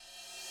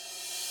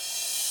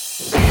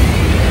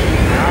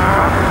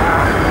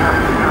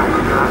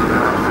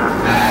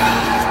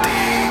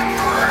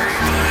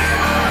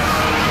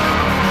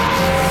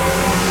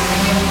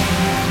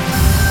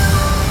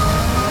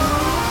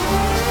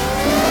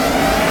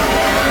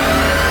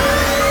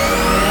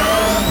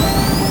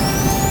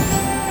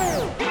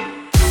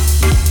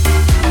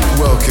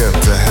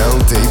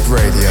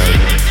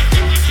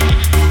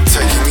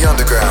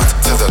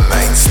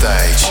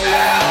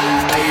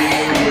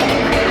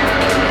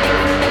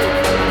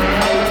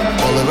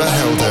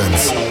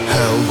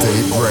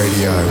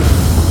Radio.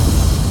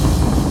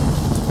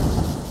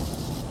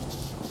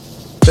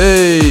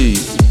 Hey,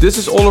 this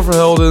is Oliver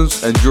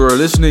Heldens and you are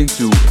listening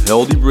to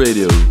Heldeep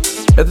Radio.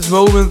 At this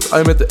moment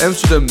I'm at the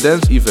Amsterdam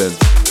Dance event,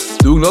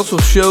 doing lots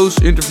of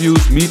shows,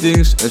 interviews,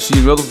 meetings and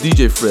seeing a lot of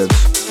DJ friends.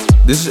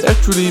 This is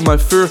actually my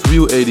first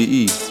real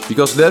ADE,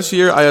 because last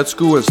year I had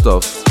school and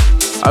stuff.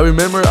 I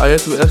remember I had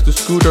to ask the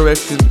school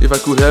direction if I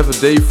could have a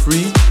day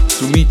free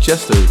to meet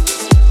Chesto.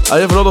 I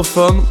have a lot of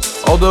fun,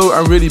 although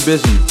I'm really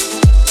busy.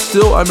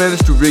 Still, I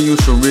managed to bring you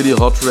some really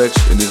hot tracks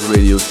in this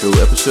radio show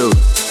episode.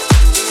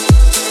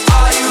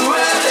 Are you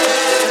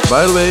ready?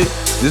 By the way,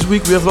 this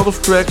week we have a lot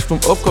of tracks from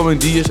upcoming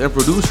DJs and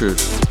producers.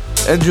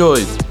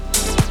 Enjoy!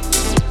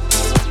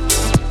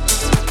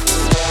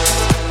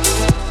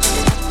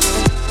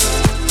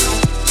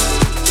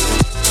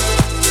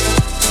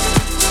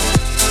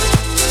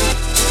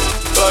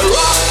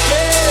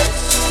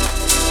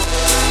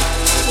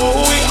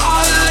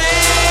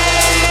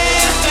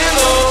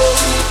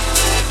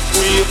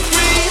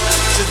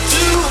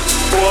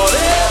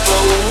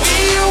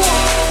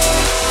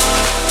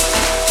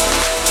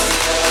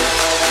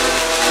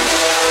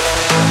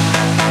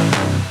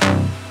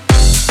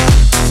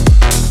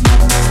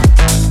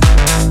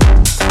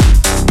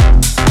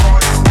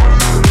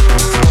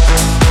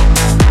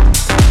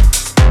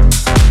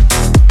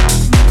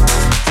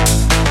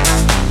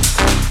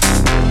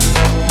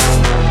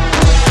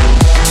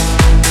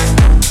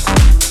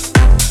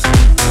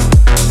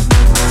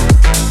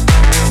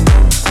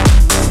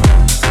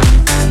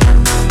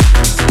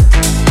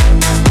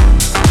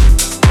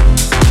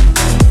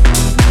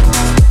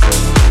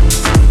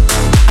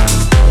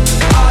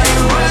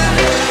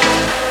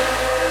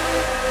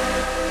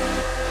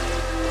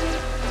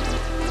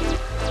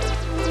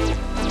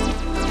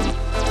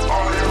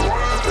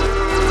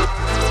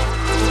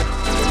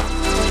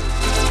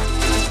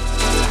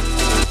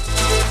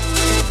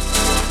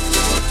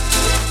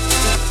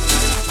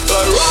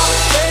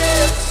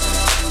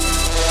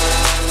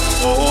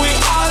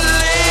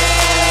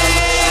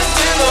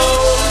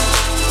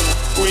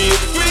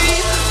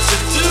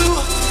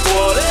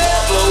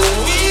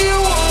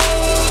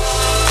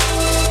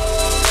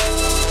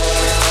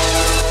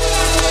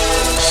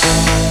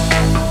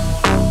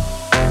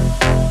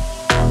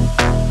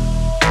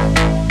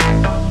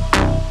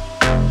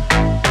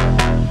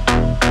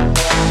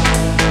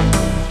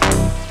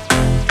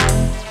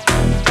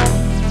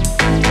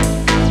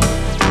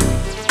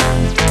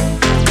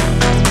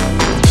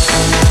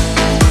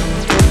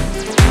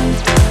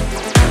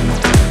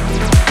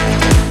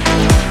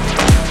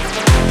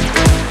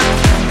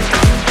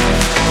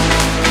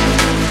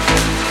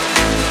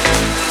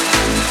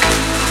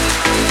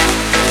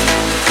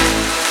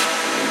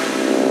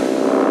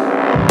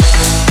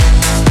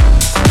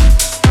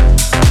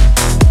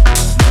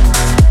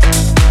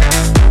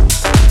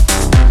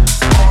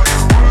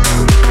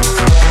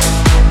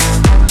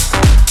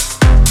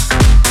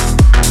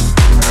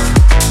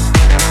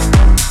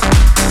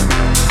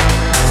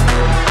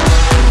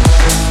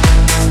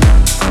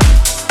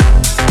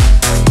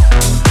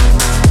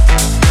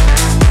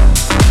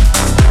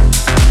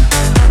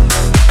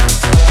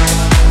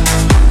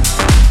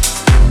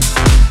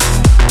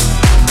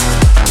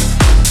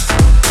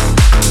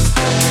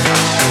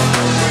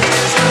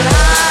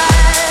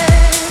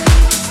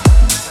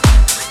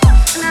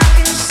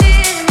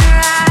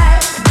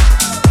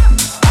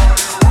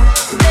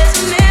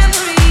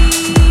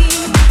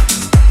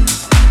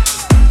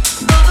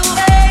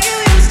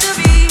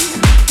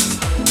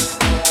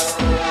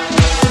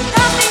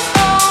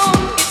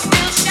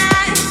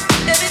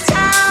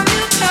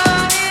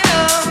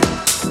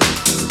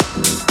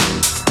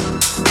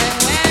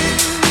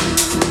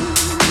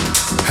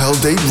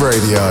 Heldeep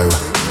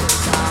Radio.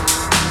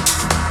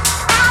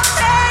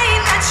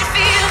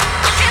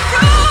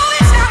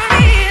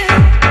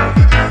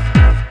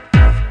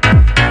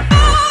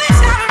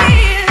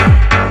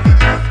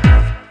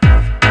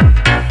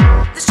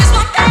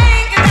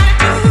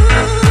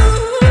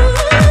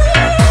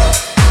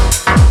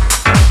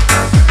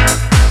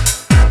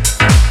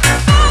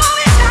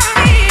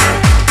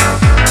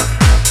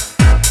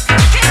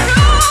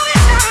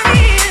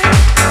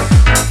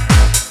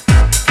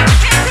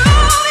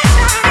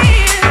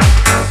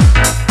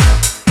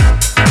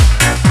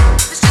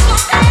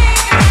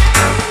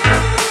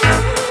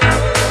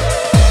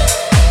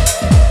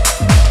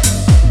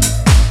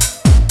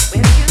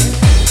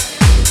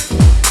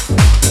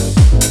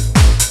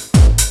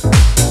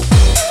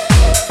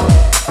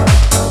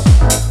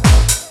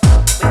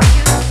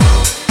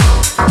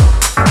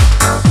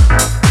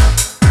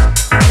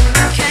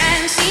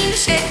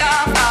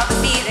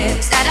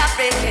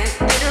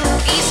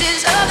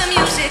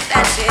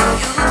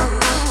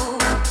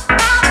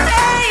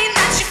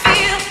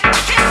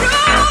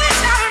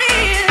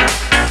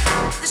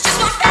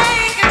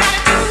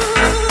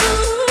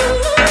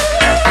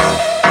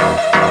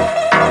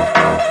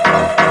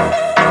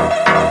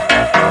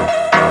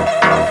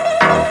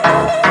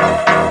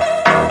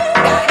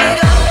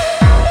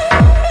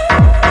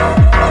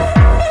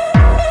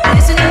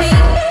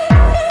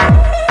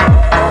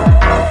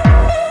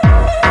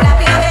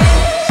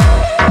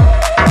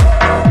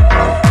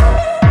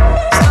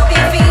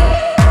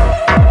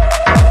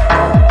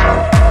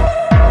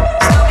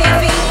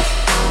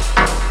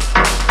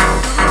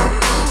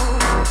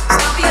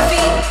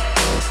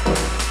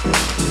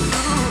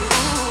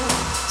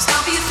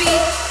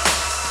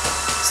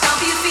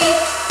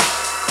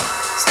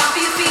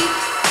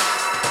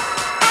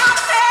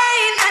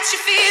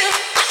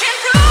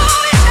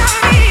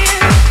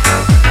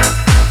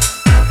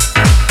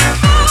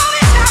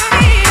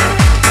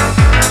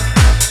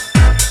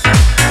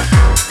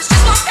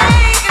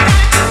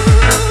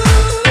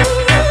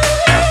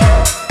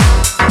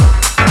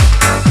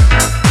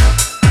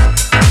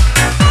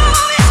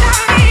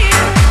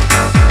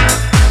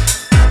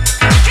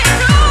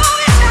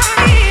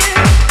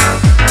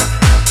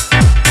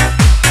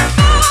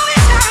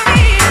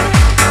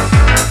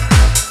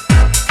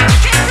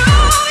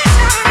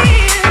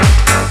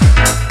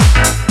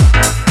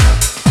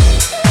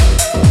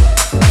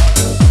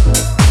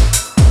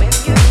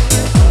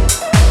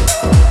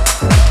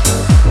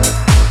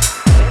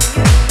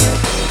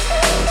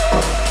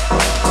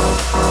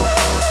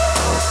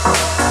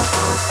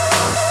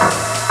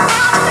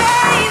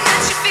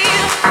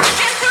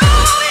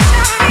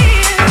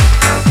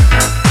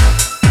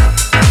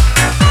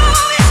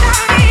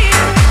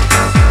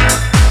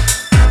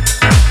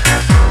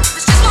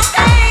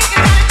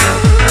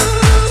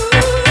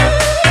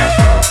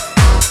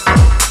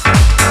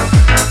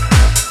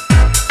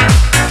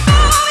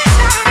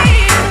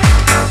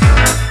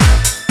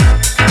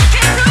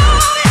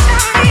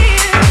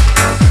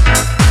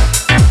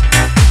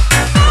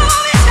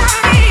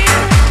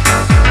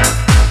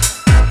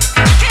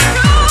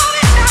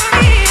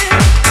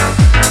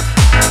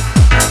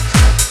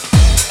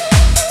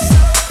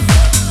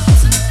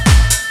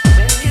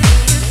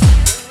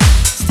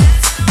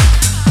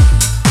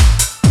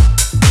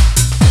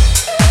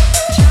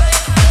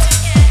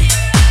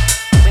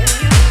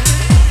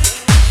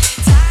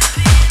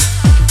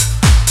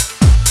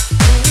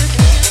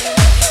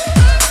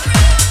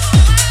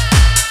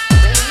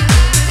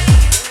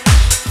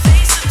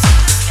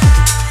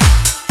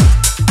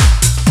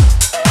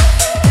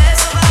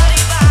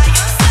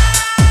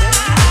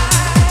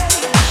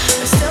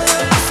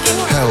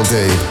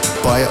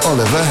 by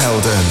Oliver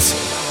Heldens.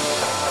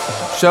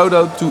 Shout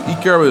out to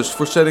Icarus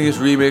for setting his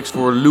remix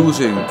for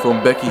Losing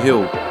from Becky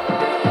Hill.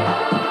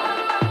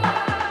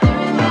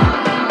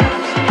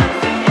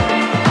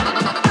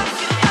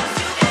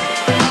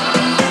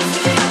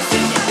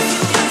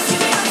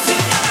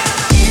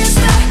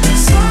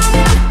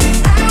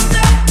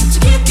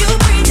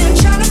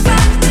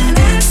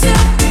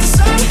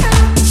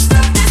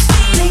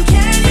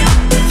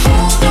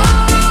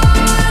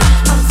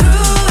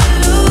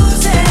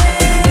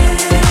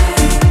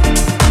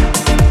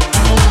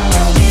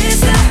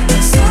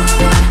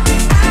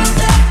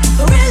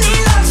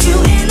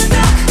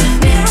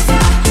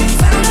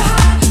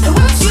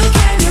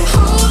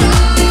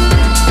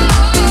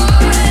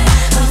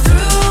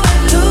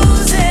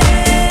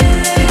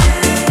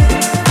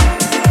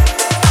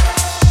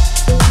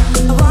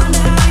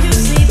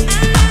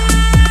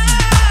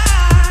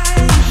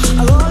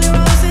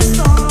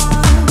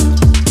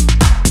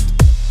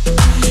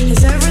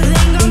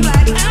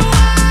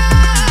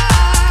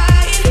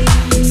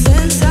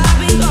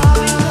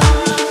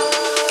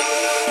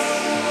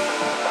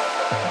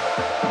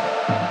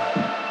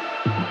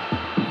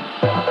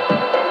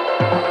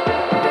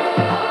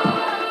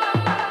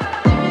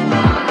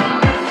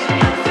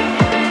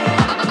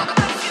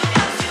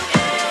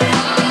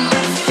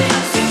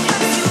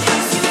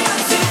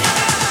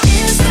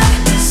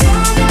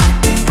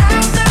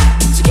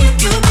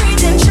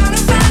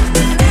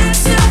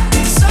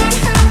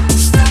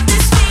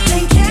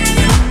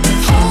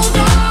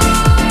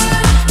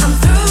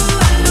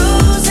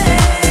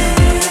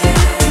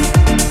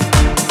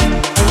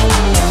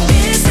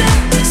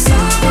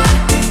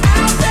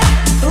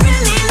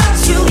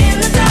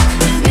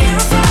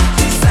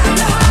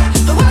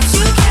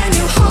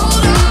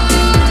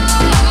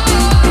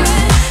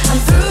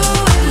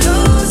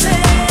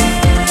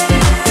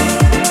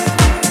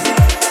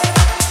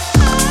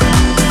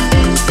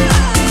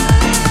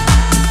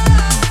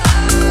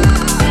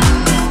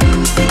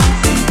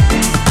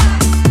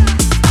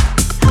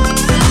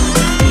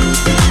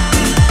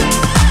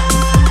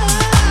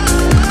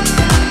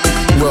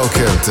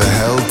 to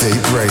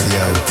Heldeep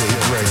Radio.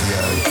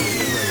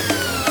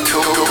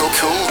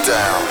 Cool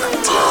down.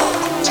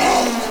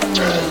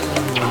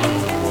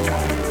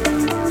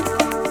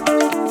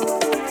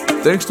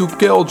 Thanks to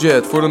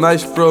Keljet for the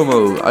nice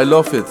promo. I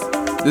love it.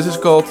 This is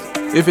called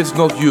If It's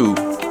Not You,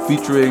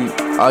 featuring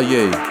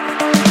Aye.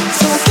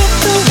 Forget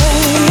the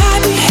way I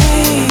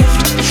behaved.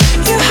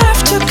 You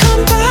have to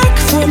come back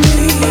for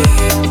me.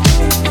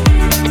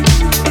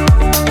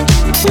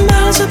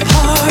 Miles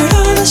apart,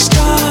 all the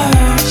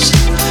stars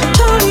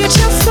told you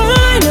to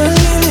finally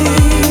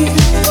leave.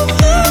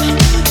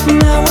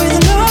 Now with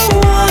no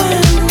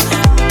one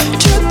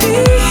to be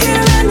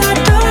here in that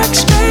dark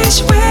space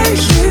where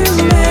you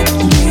met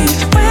me,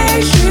 where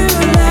you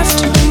left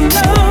me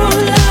no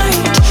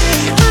light.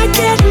 I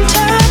get in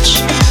touch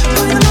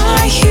with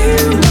my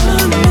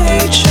human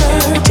nature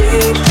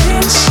deep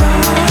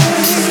inside.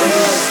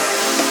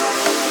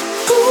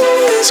 Who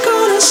is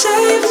gonna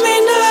save me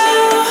now?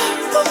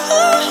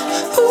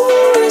 Who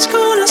is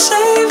gonna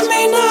save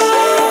me now?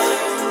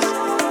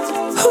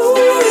 Who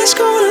is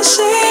gonna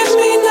save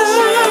me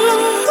now?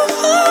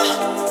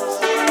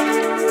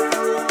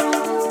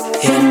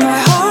 In my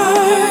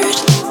heart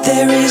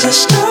there is a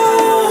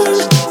stone.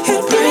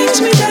 It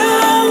brings me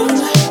down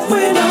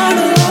when I'm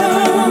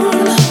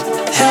alone.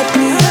 Help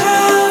me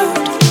out,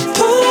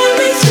 pull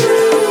me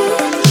through.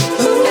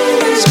 Who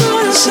is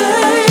gonna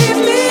save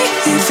me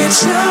if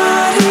it's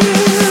not you?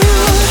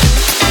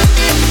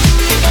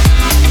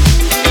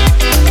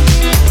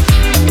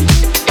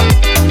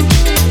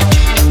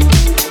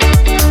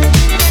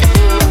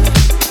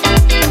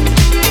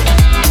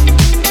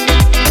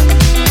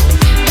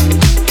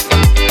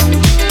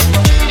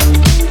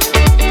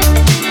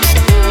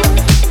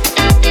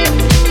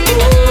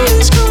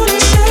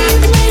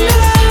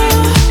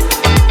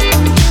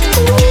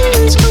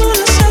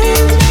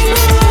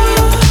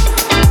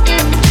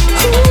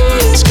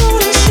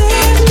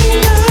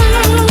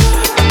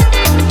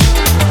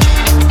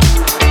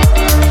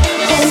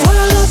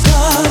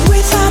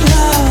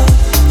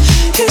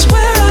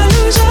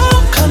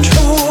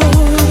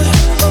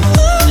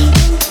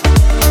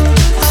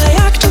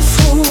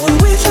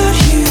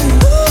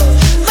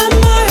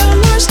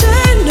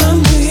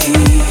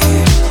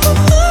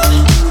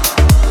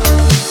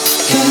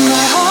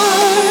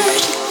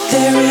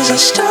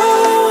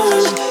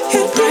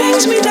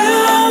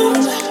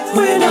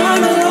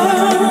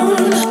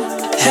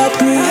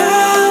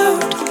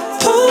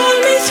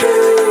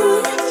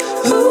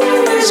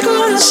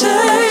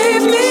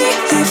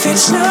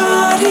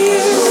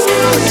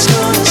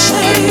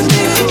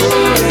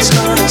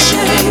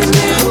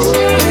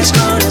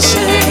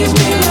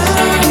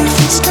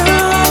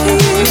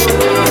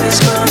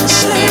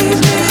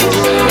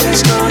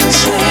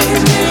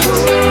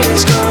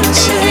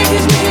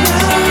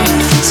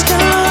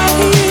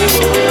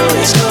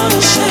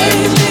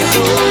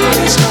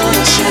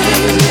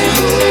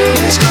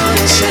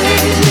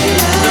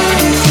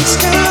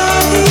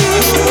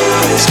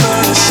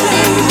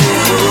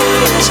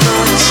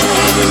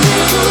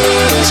 Save me.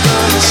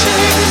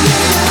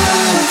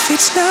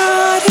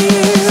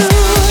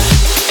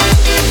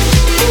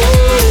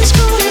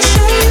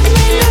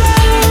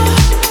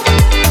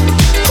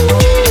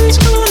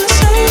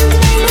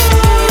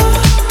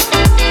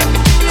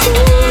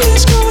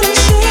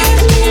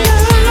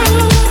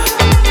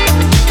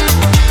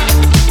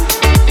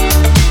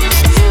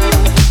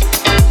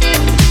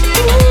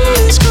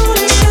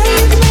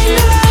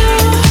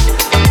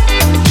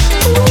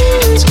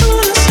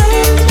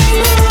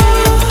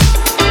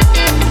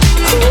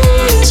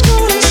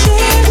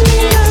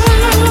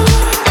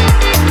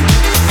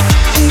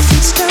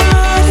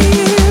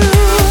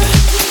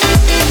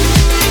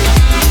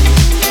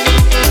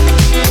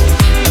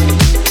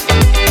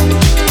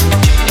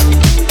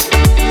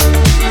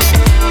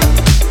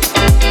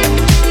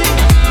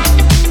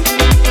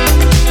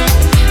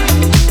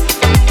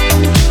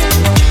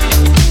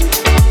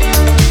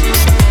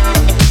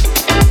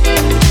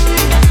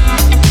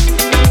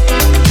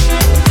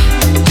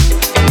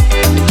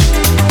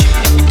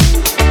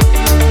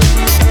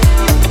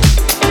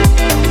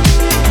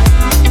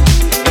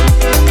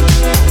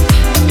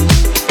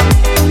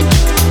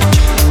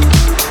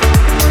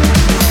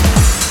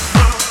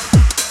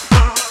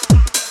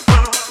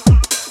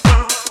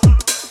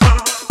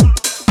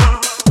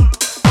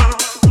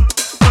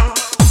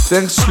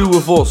 Thanks Sluwe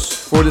Vos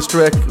for this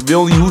track,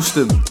 Wilnie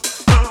Houston.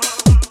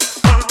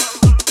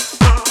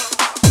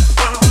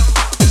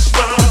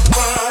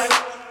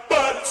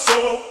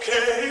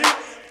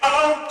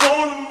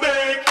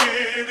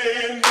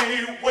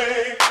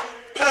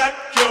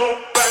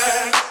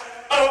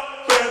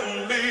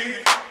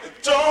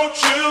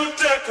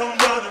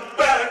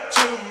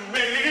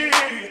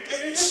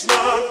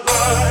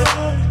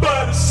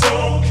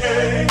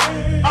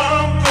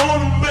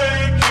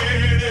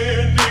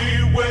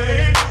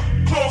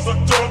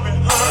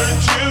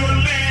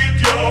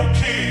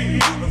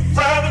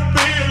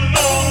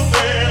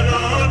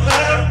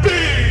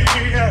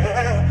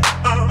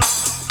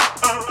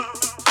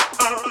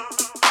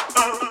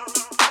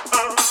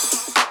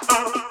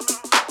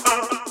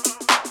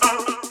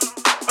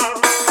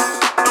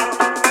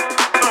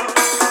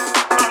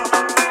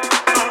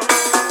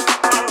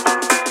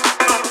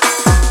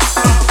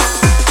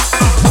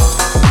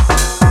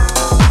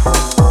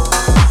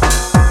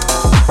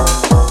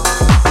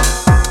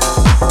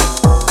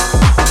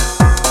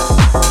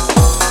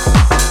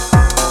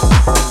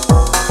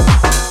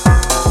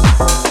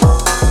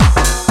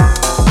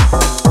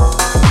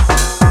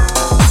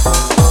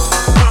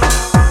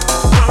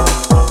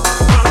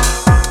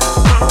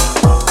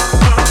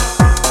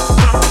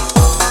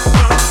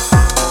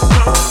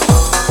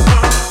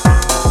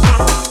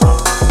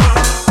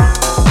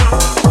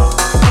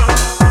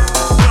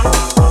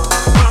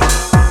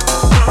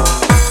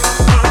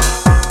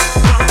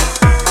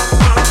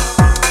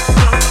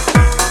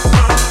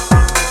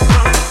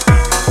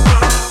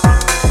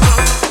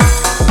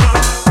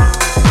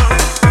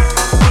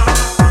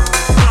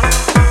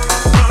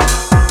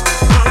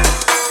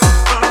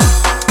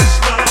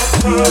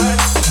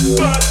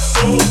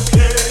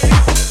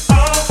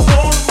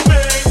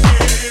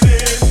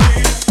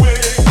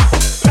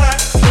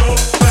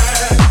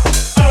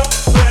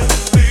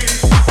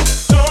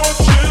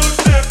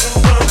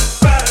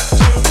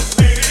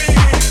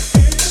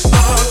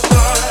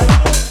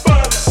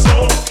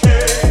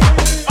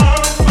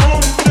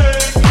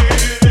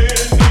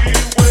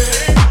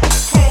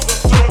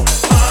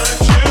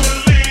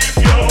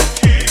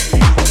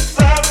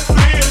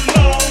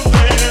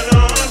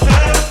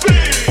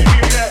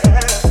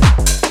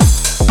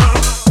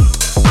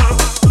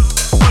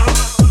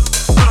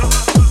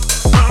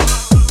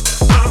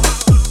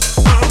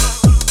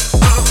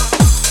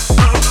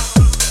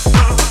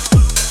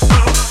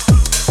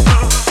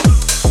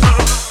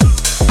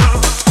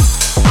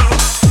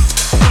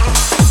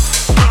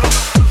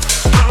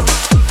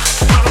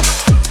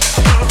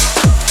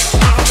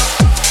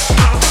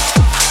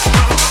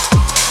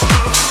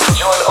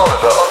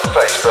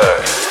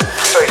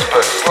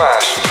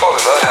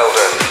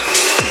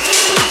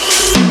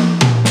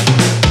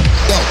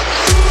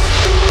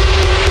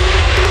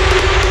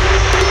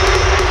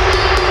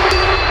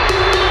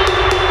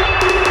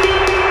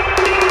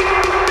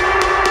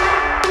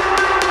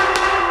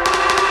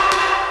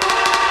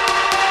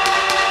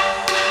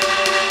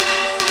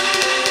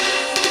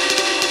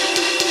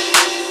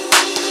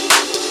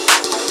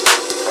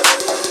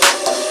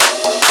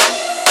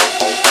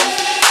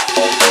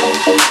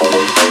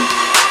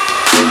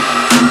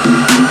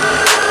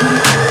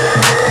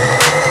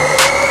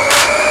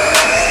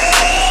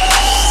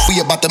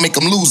 About to make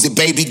them lose it,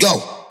 baby,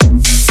 go.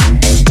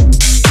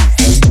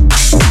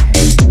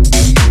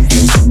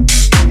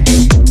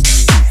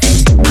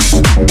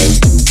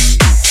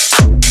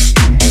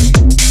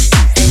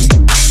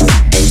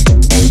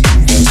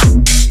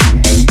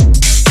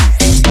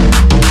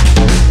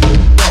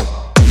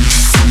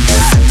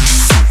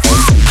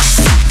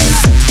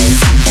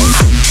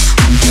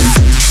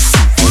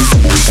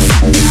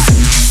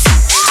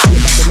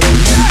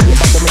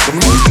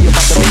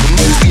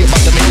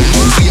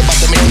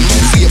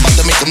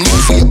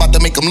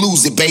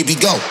 Lose it, baby,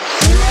 go.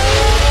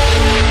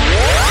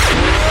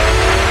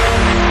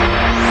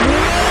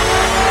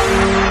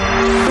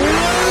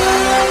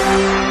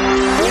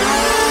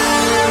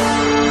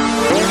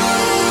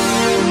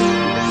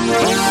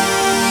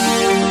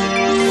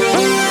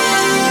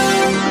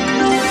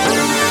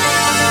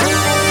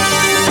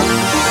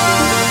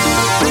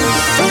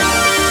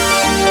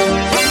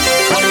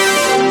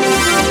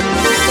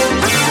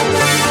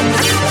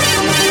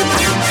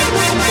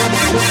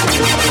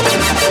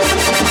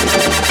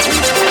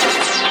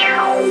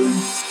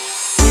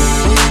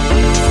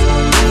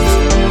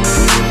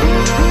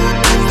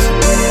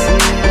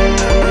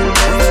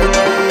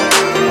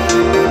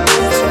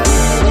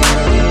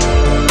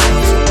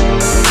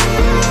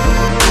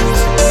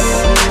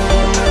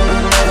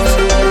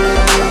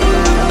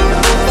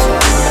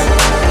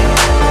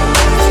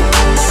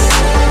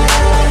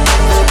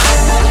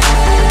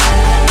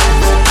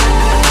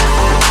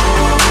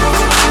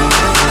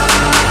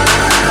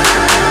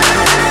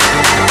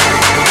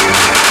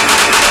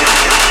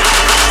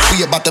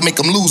 About to make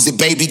them lose it,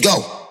 baby,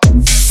 go.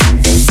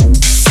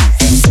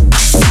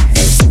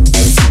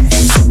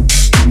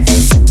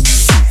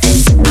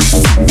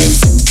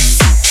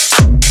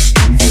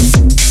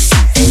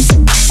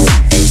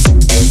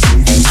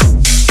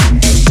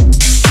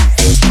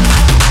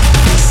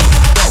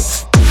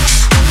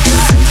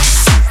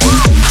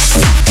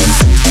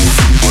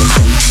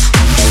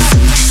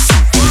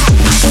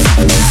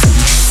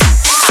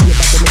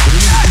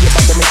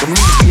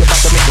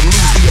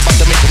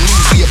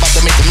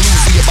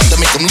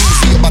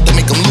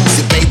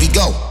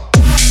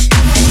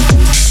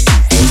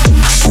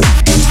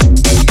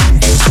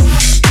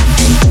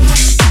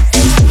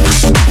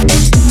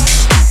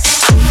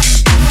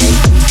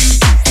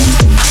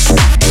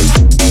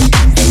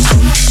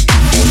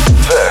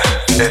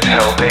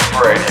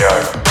 Heldeep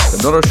Radio.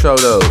 Another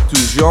shout out to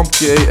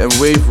Jean-Pierre and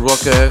Wave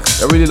Rocker.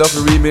 I really love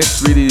the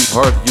remix, really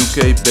hard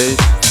UK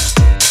bass.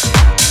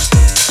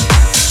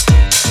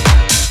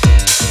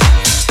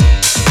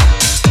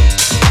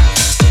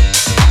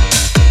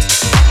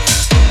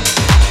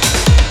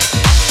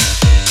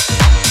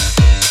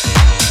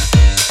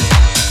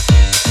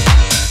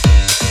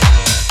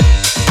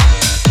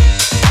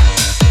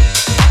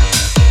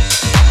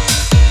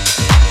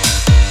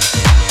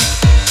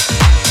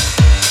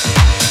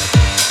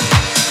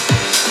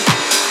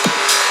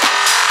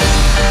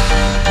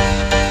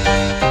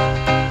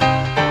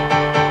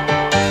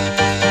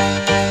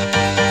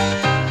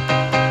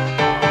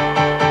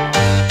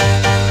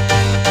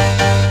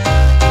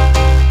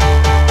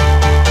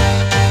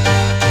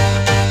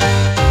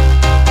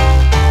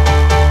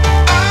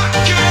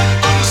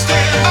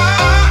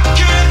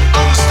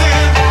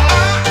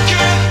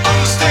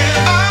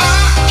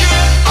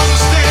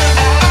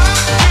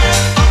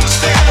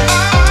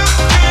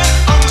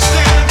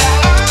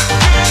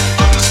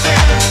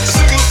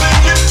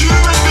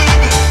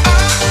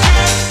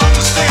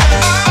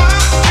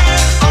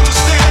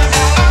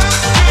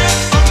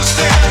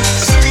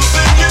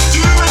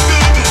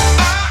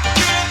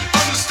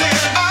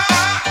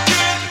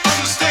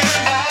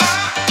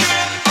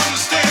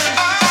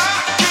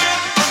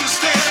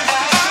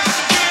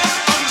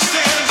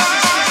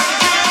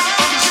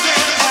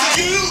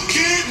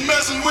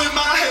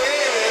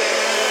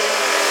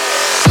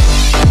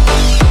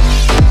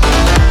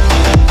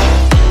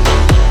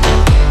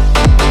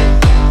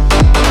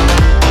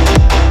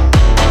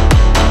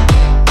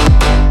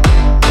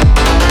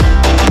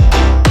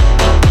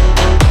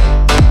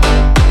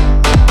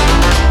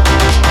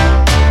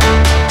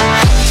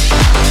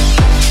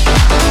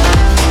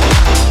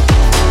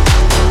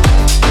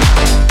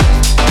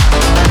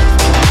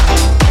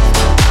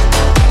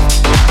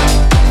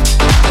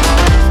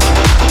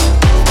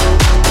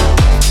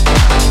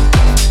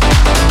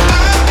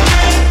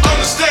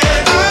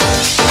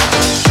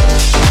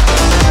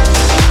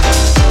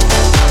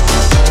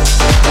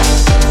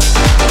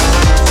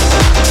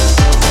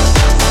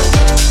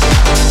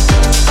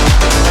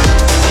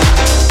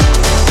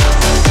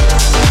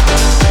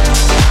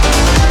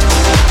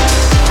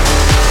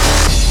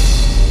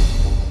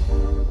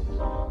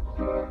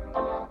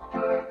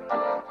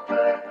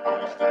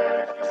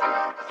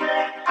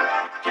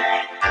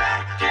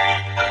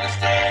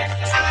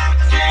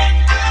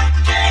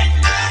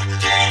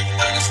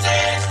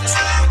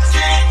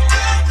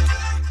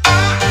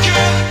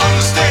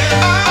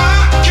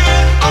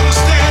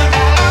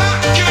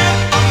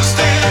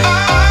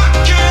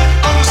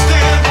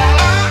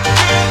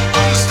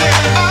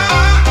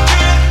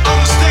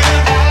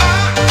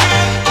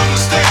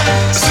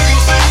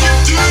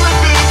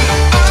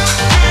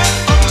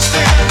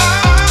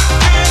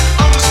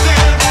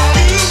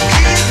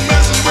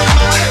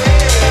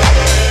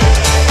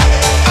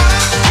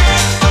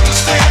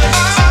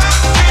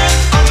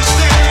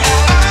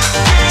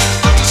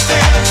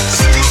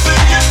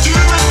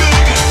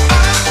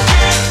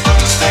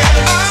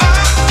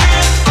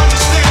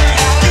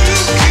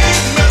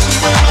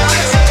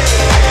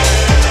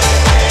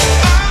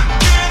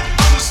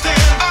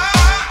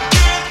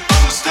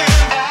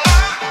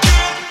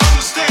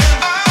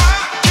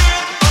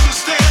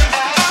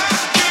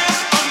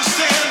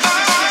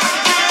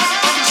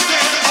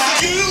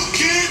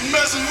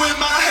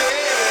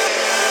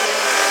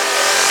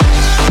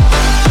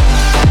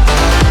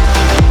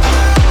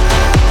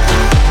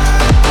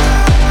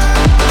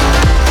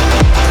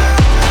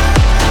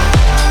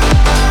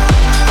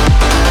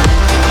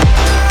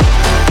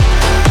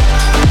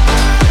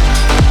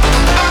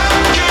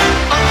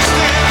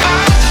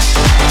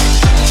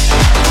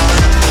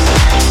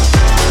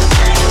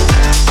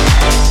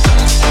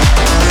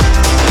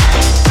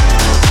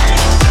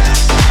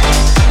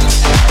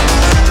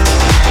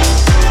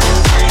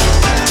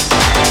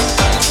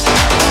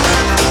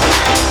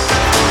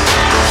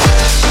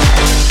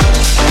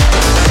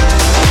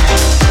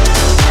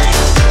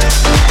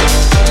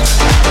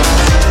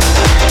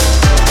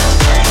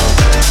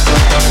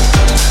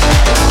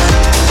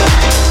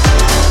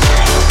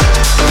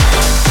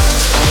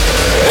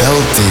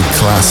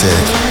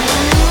 Classic.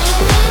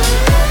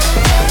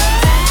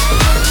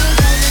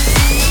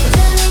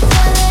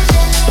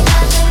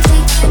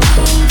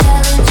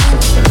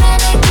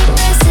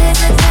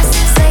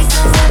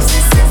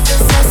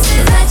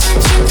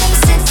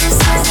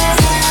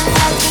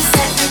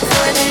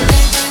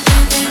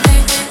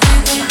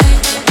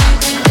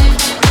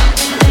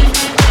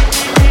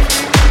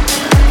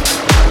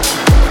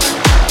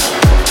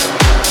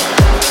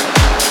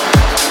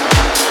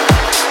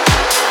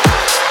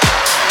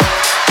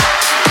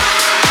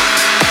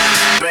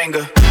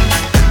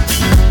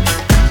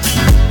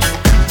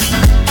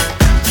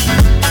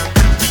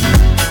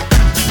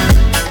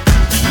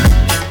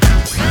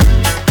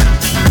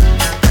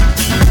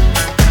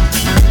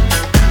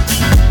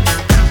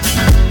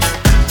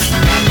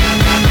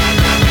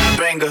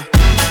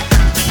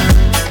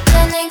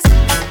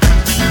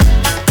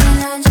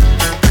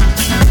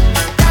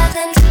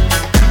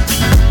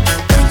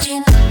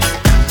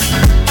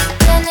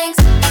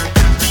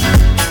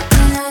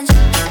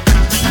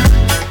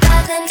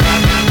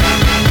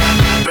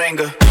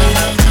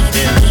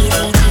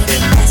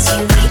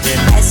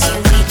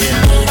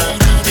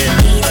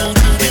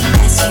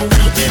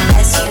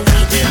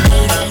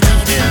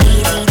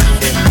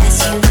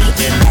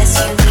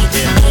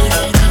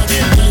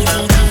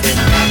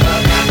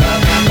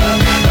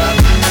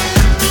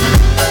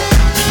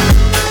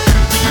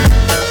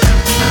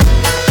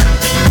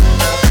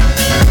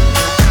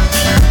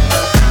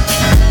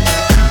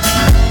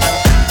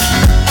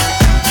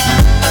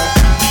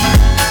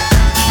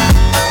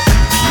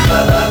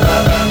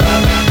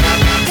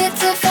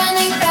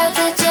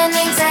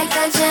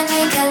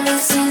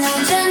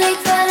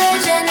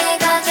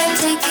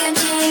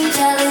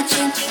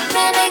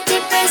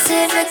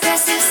 passive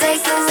aggressive,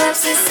 psycho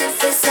obsessive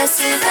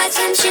possessive,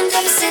 attention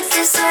deficit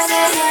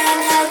disorder,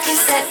 handheld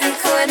cassette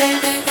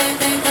recorder.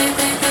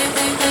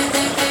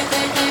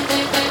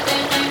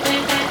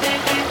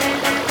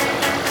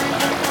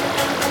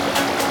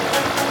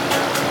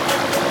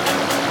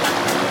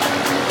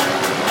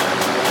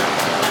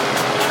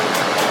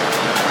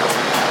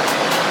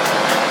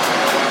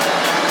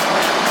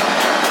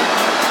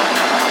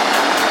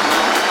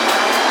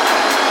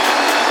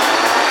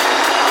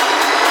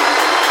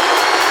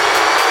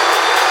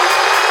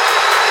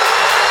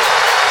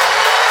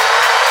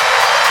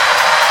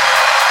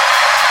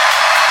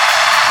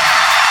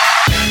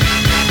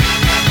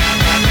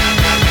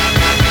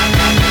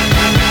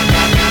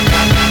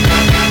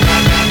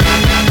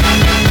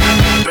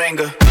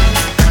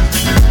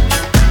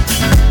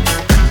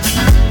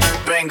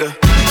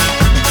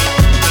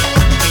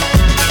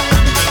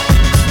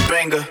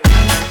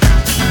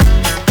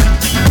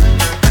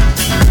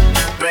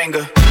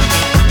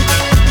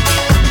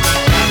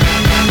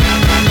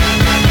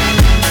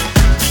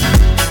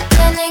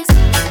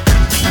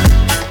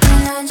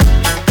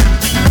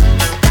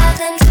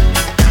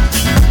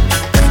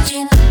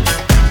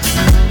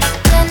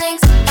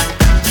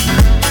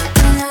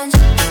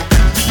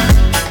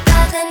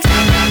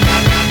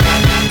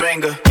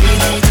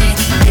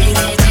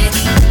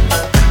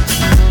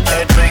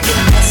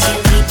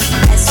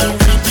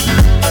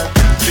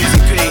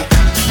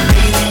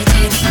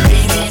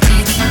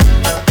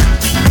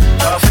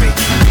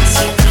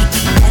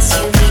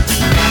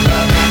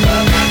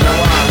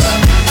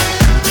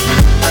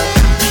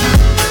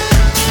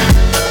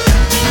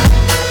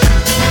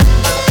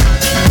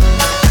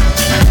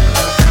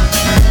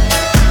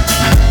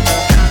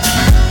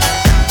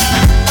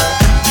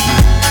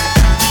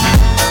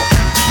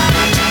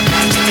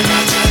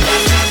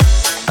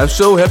 I'm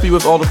so happy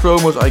with all the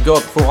promos I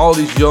got from all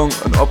these young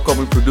and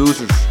upcoming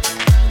producers.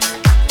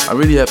 I'm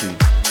really happy.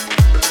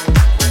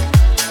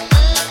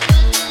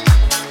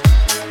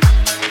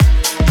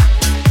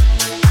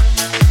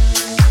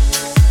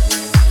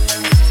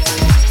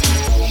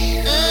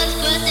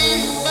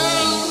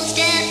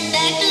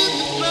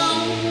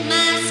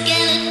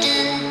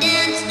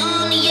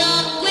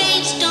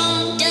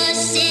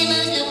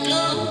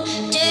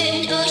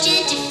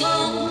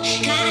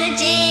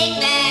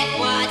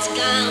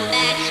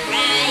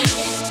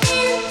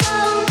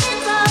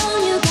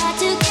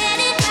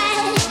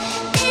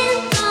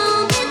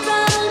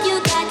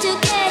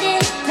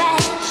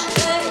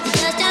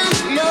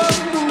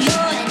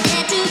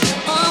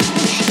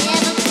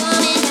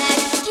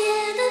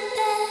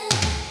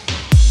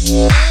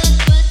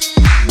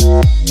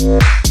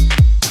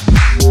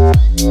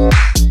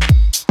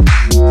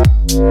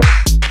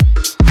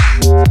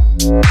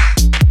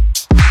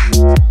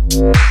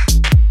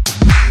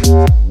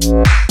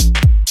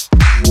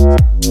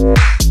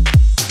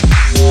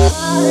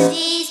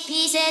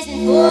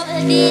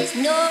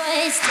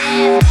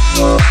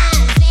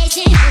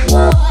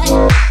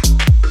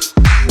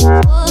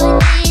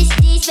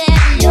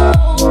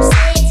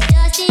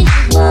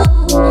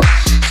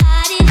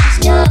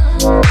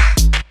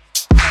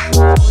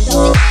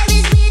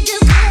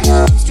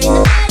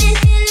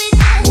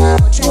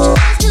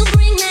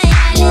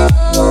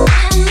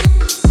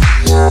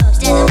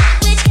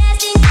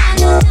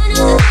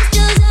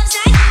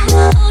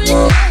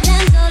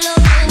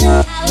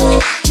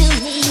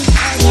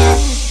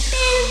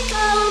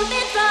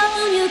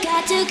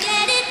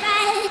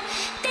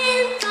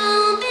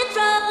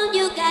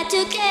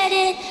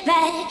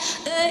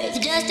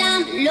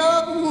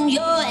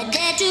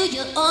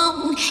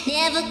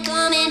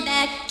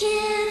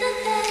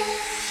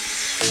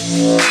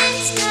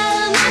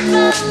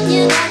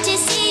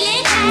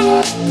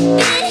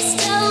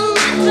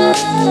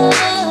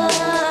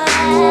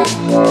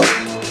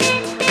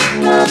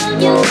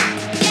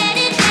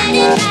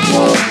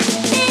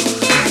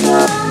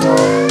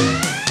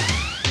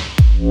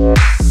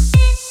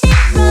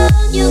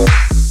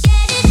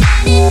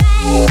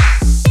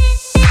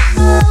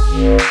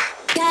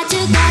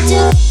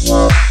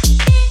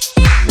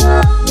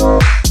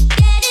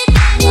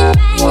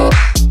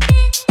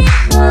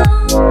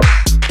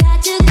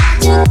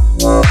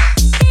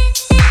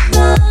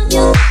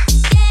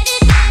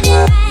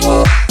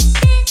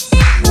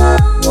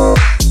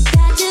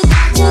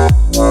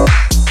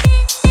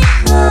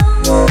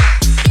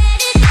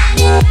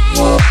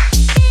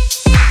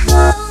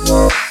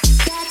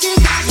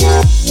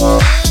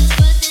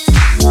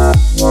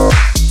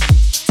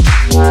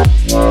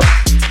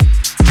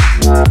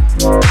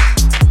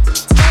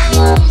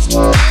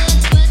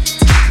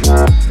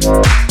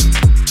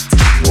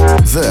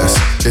 This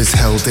is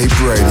Heldeep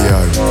Radio.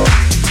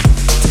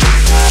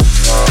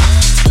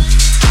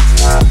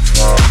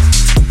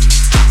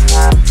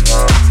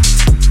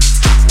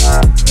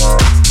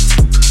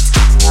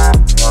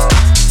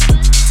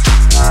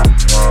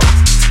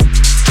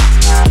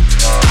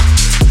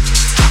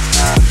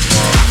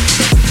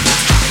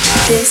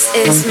 This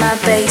is my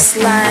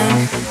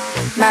baseline.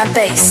 my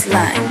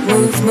baseline.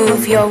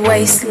 Move your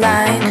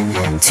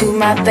waistline to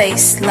my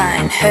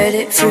baseline. Heard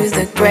it through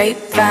the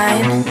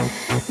grapevine.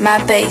 My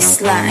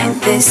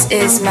baseline, this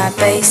is my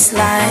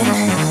baseline.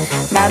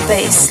 My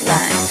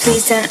baseline.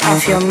 Please turn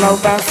off your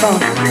mobile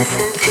phone and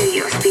listen to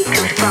your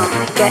speakerphone.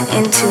 Get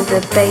into the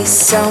bass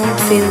zone,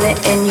 feel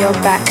it in your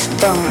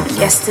backbone.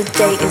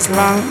 Yesterday is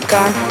long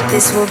gone,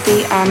 this will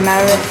be our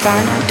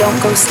marathon. Don't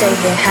go, stay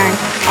here, hang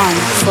on.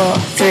 4,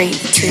 3,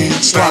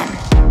 2,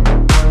 1.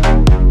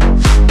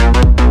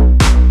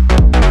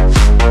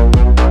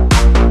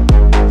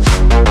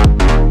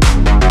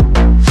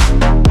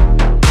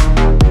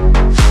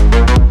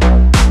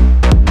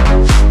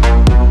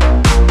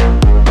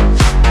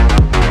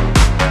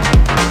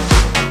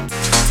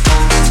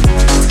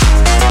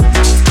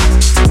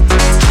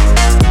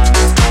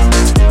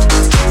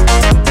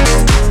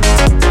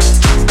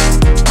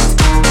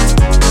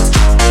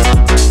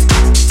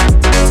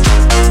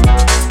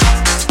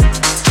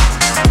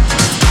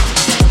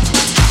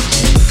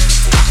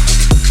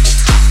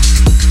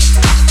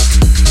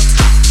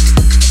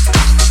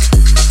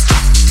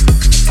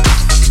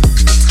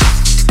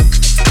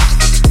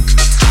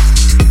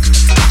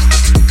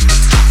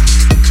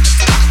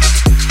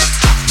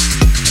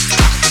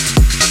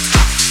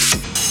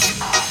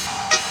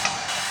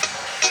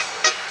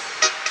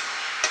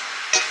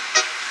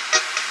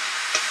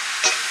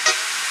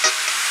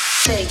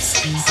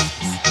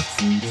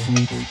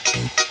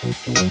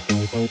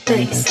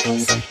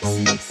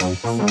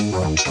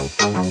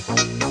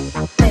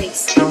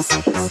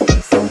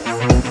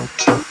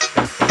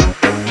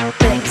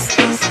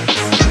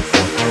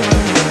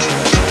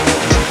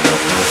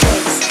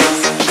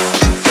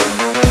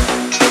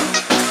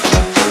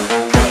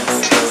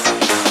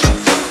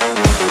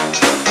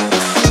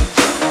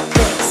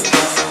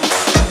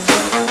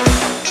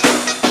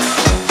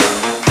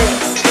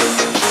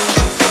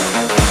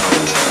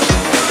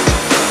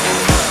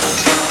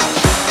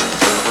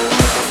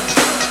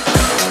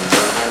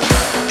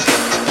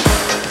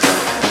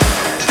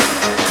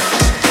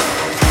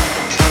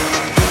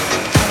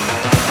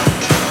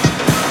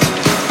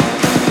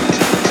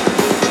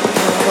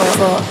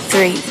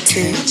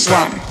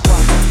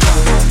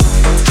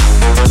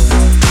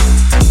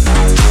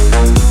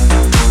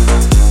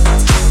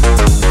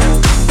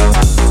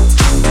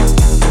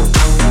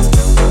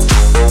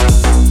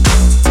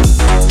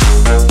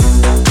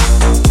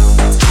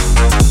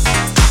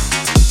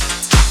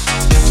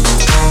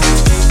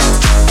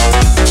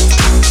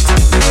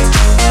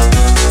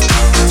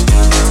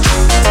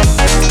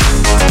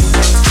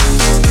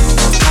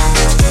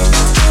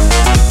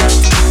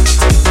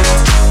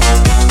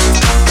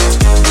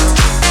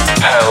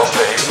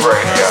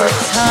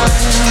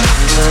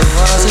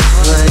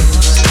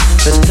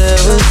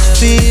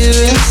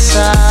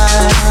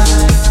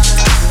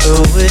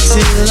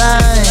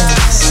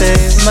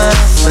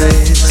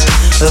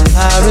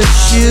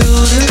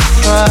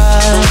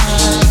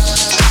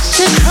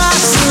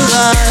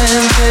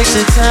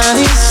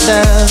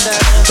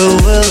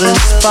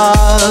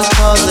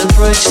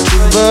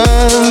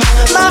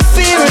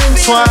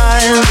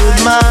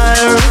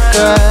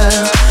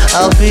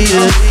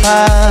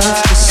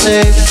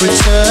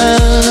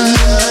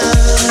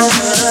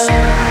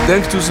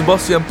 Thanks to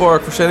Sebastian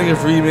Park for sending his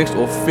remix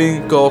of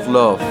Thing Called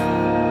Love.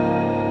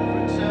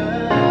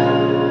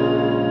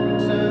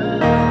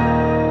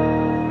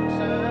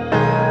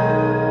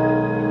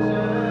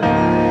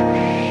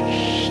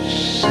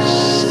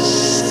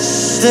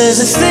 There's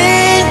a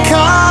thing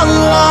called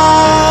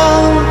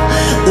love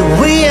that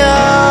we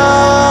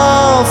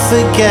all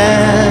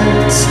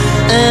forget,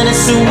 and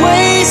it's a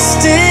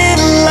wasted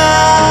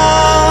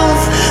love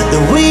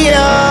that we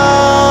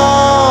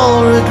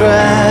all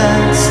regret.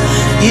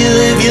 You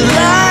live your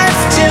life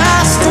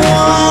just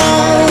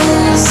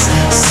once.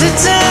 Sit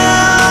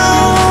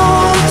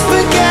down,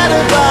 forget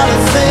about a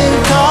thing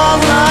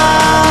called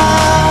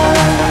love.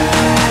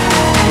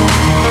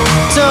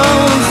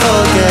 Don't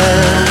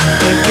forget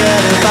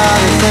about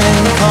a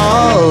thing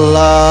called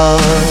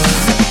love.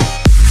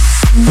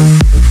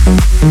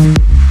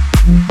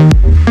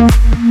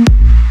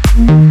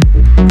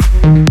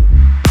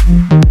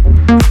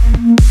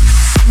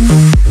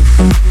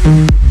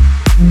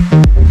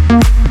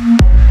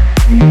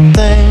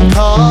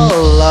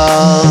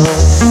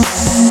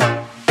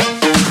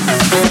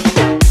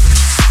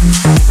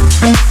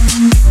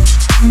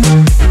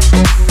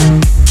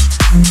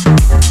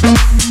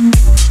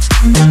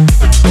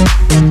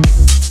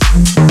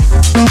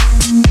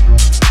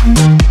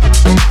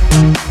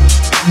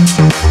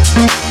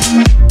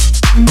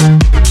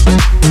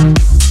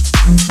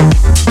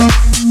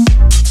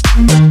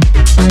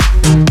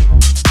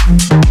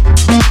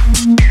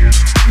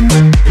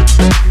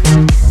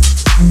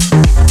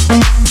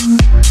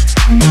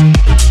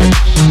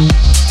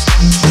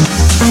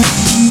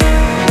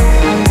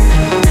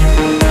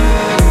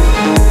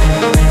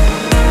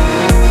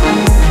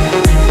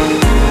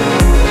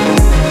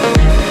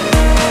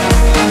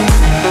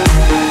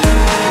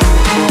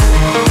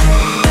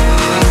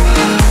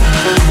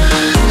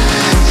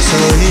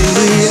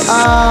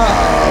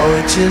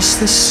 just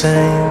the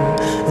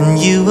same and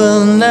you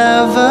will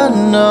never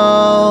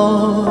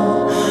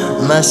know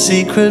my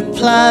secret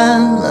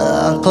plan,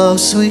 how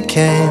close we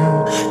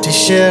came to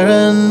share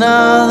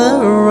another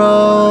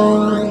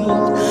road.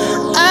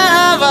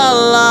 Have I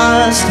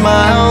lost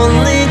my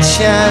only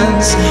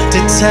chance to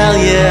tell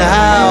you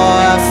how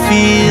I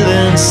feel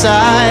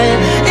inside?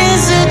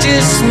 Is it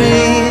just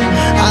me?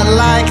 I'd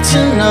like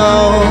to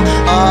know.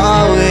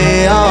 Are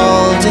we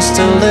all just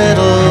a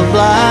little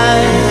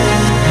blind?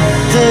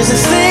 There's a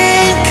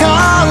thing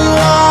called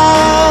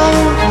love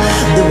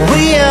that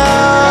we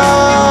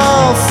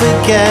all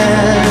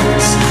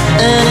forget,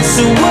 and it's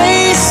a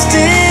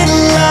wasted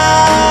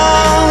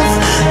love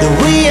that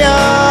we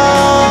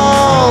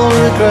all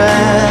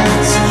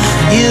regret.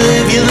 You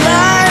live your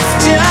life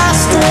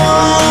just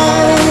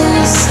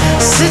once.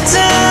 Sit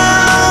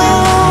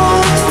down,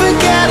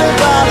 forget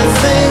about a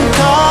thing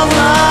called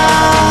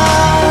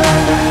love.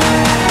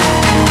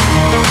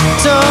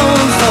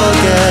 Don't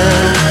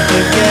forget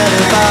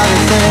about a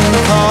thing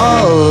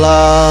called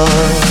love.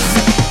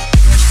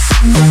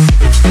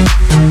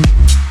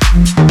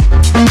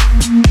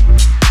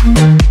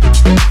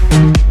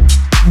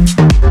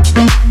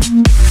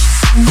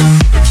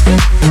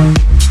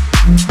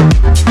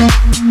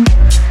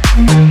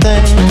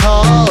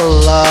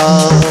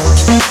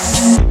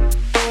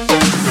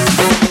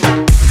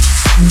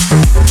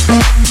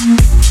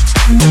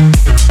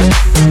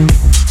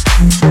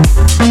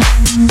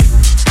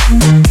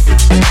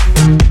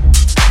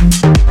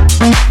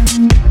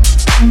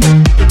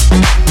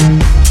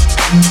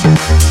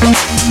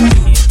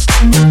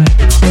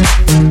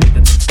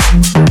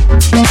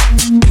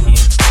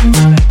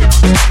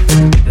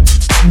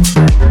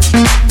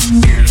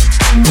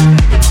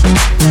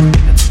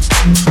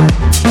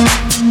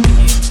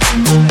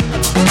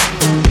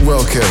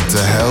 Welcome to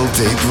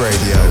Heldeep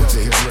Radio.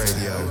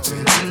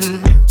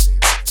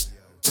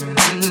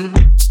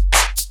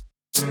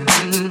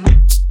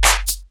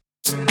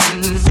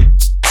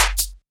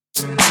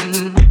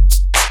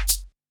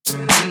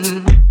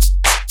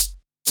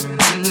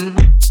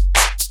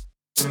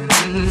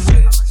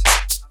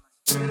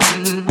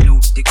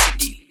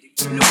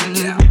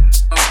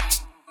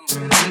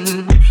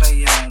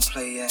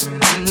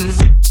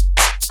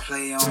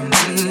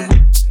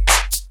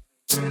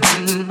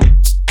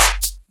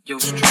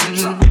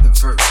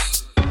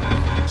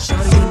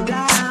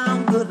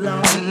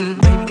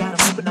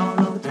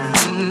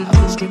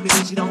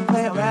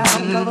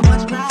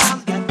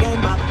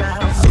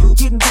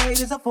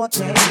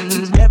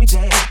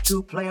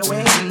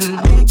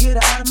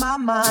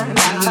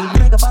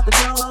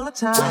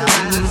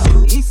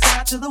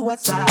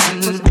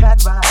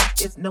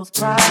 No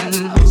surprise,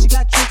 she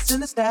got tricks in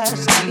the stash,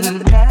 stacking up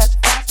the cash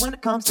fast when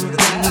it comes to the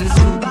gas.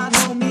 By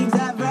no means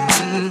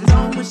average, it's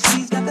on when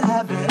she's got to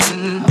have it.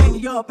 Baby,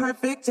 you're a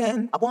perfect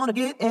 10. I wanna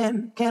get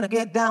in, can I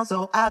get down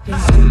so I can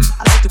win?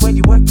 I like the way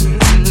you work it.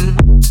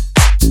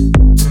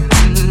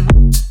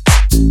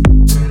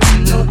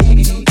 No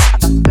diggity, I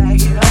got to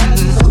bag it up.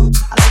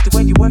 I like the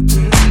way you work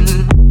it.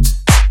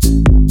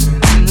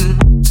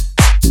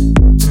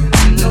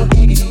 No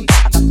diggity,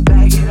 I got to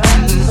bag it up.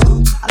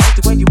 I like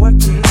the way you work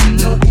it.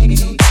 No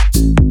diggity.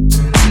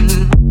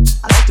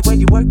 I like the way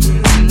you work it.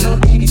 No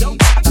diggity.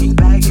 I got to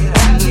bag it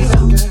up.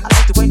 I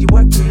like the way you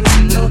work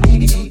it. No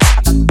diggity.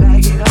 I got to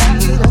bag it up.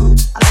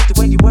 I like the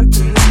way you work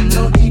it.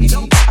 No diggity.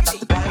 I got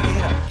to bag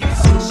it up.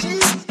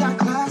 She's got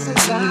classic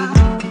style.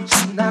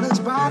 She's not as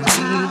bright as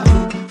how.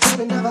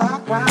 Baby never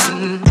hot wild.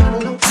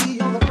 Turning low key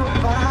on the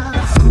profile.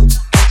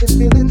 Catching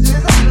feelings is a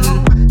no.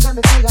 Let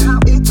me tell you how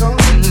it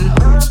goes.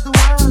 Heard the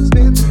word,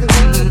 spin the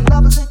word.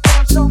 Lovers ain't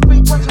come so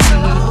quick, what you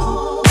know.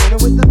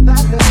 With the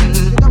fatness,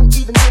 you don't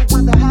even know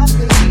what the half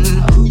is.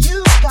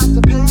 You got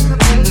to pay the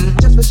pay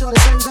just for shorty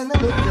things and they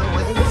look your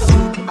way.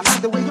 I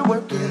like the way you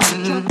work it,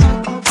 drop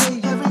tight all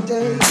day, every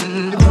day.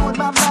 You're blowing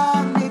my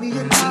mind, maybe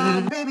in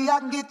mind. Baby, I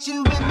can get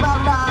you in my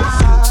ride.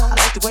 I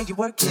like the way you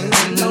work it,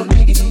 no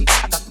diggity.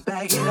 I got to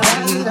bag it up.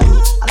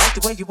 I like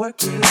the way you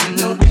work it,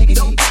 no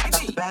diggity. I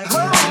got to bag it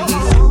up.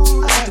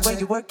 I like the way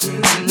you work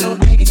it, no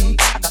diggity.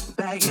 I got to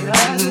bag it up.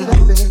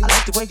 I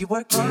like the way you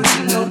work it,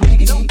 no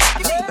diggity. I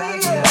got to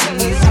bag it up.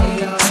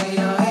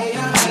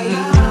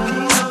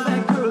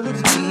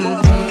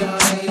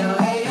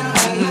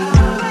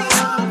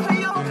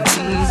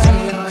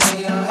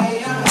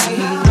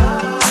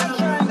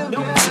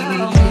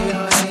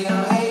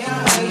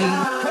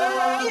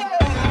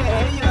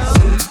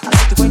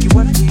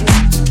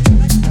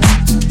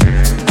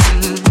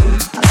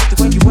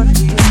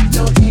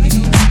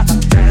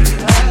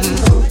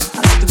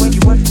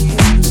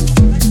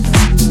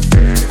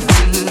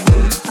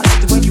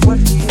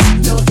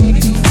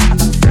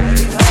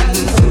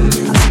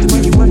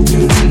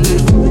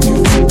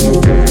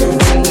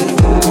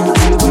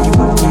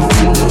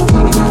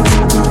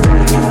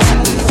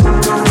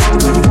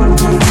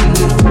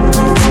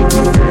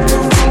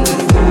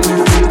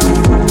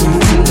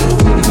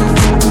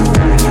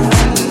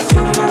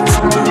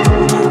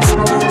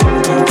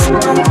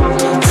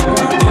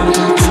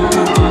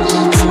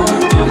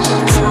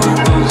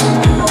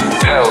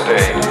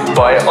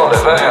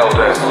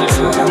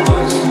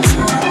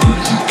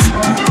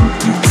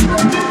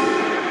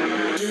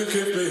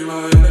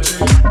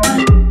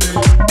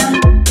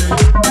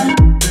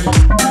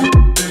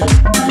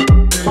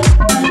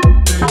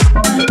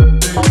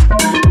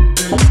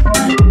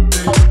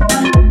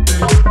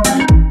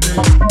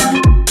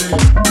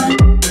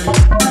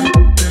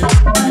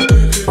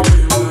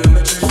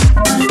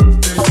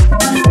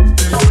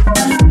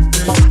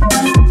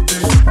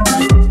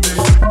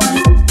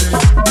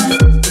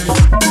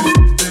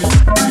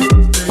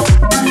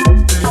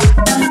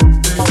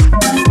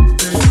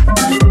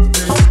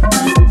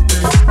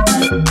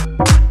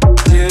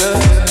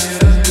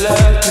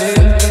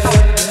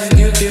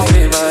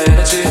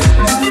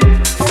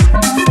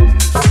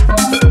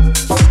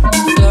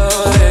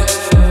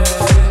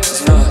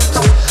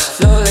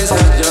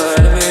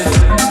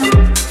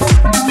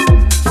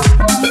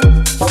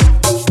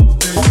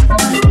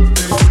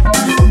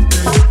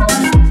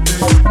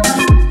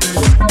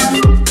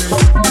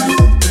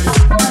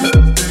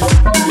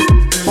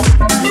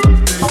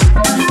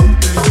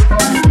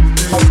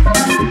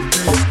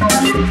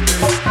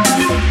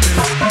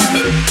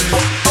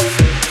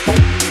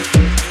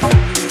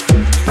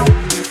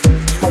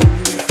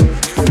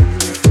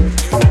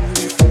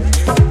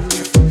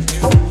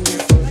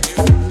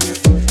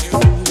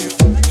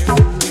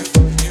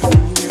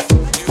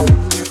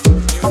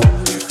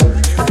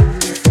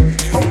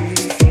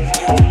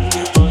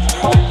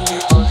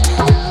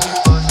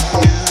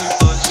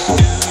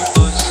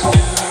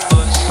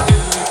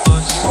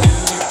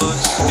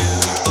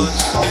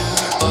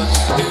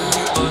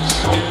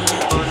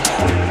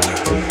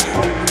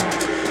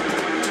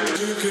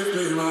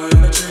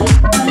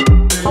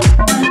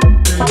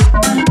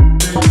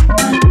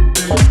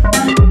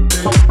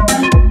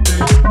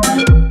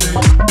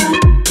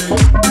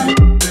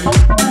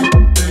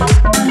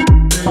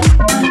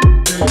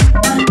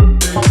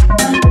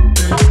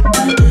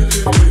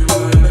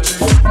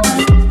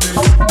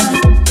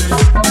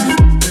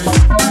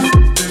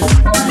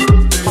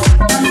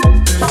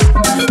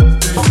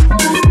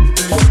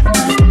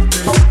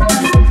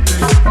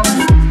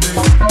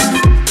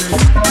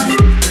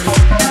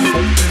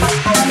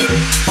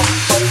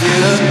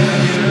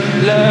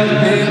 love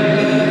me.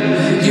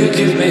 You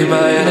give me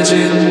my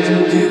energy.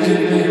 You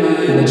give me my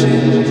energy.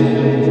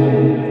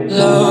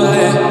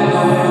 Lonely,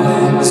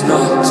 it's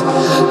not.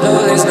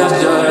 Lonely's not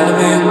your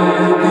enemy.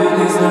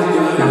 Lonely's not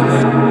your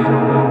enemy.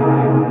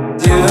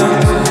 You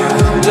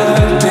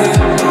love me.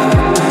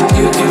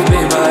 You give me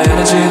my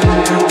energy.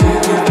 You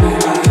give me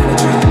my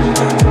energy.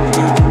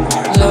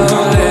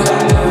 Lonely,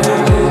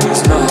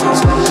 it's not.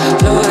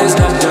 Lonely's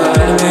not your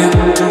enemy.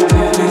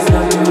 Lonely's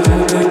not your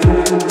enemy.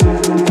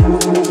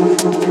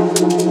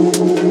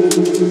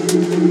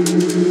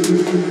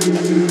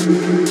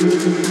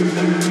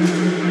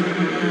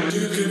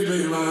 You give me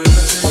my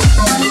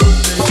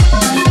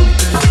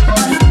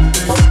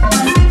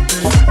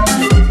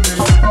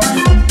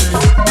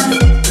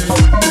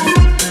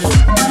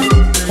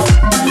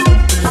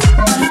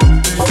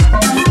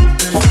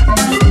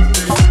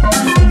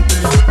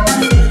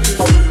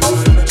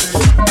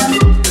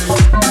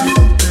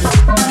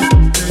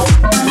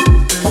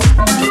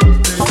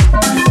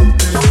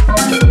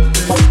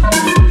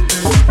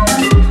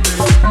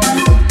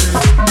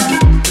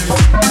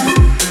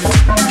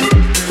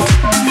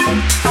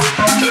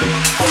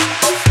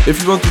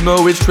If you want to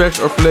know which tracks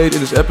are played in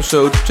this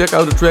episode, check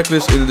out the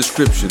tracklist in the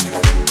description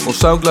on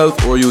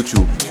SoundCloud or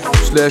YouTube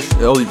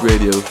 /Heldeep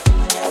Radio.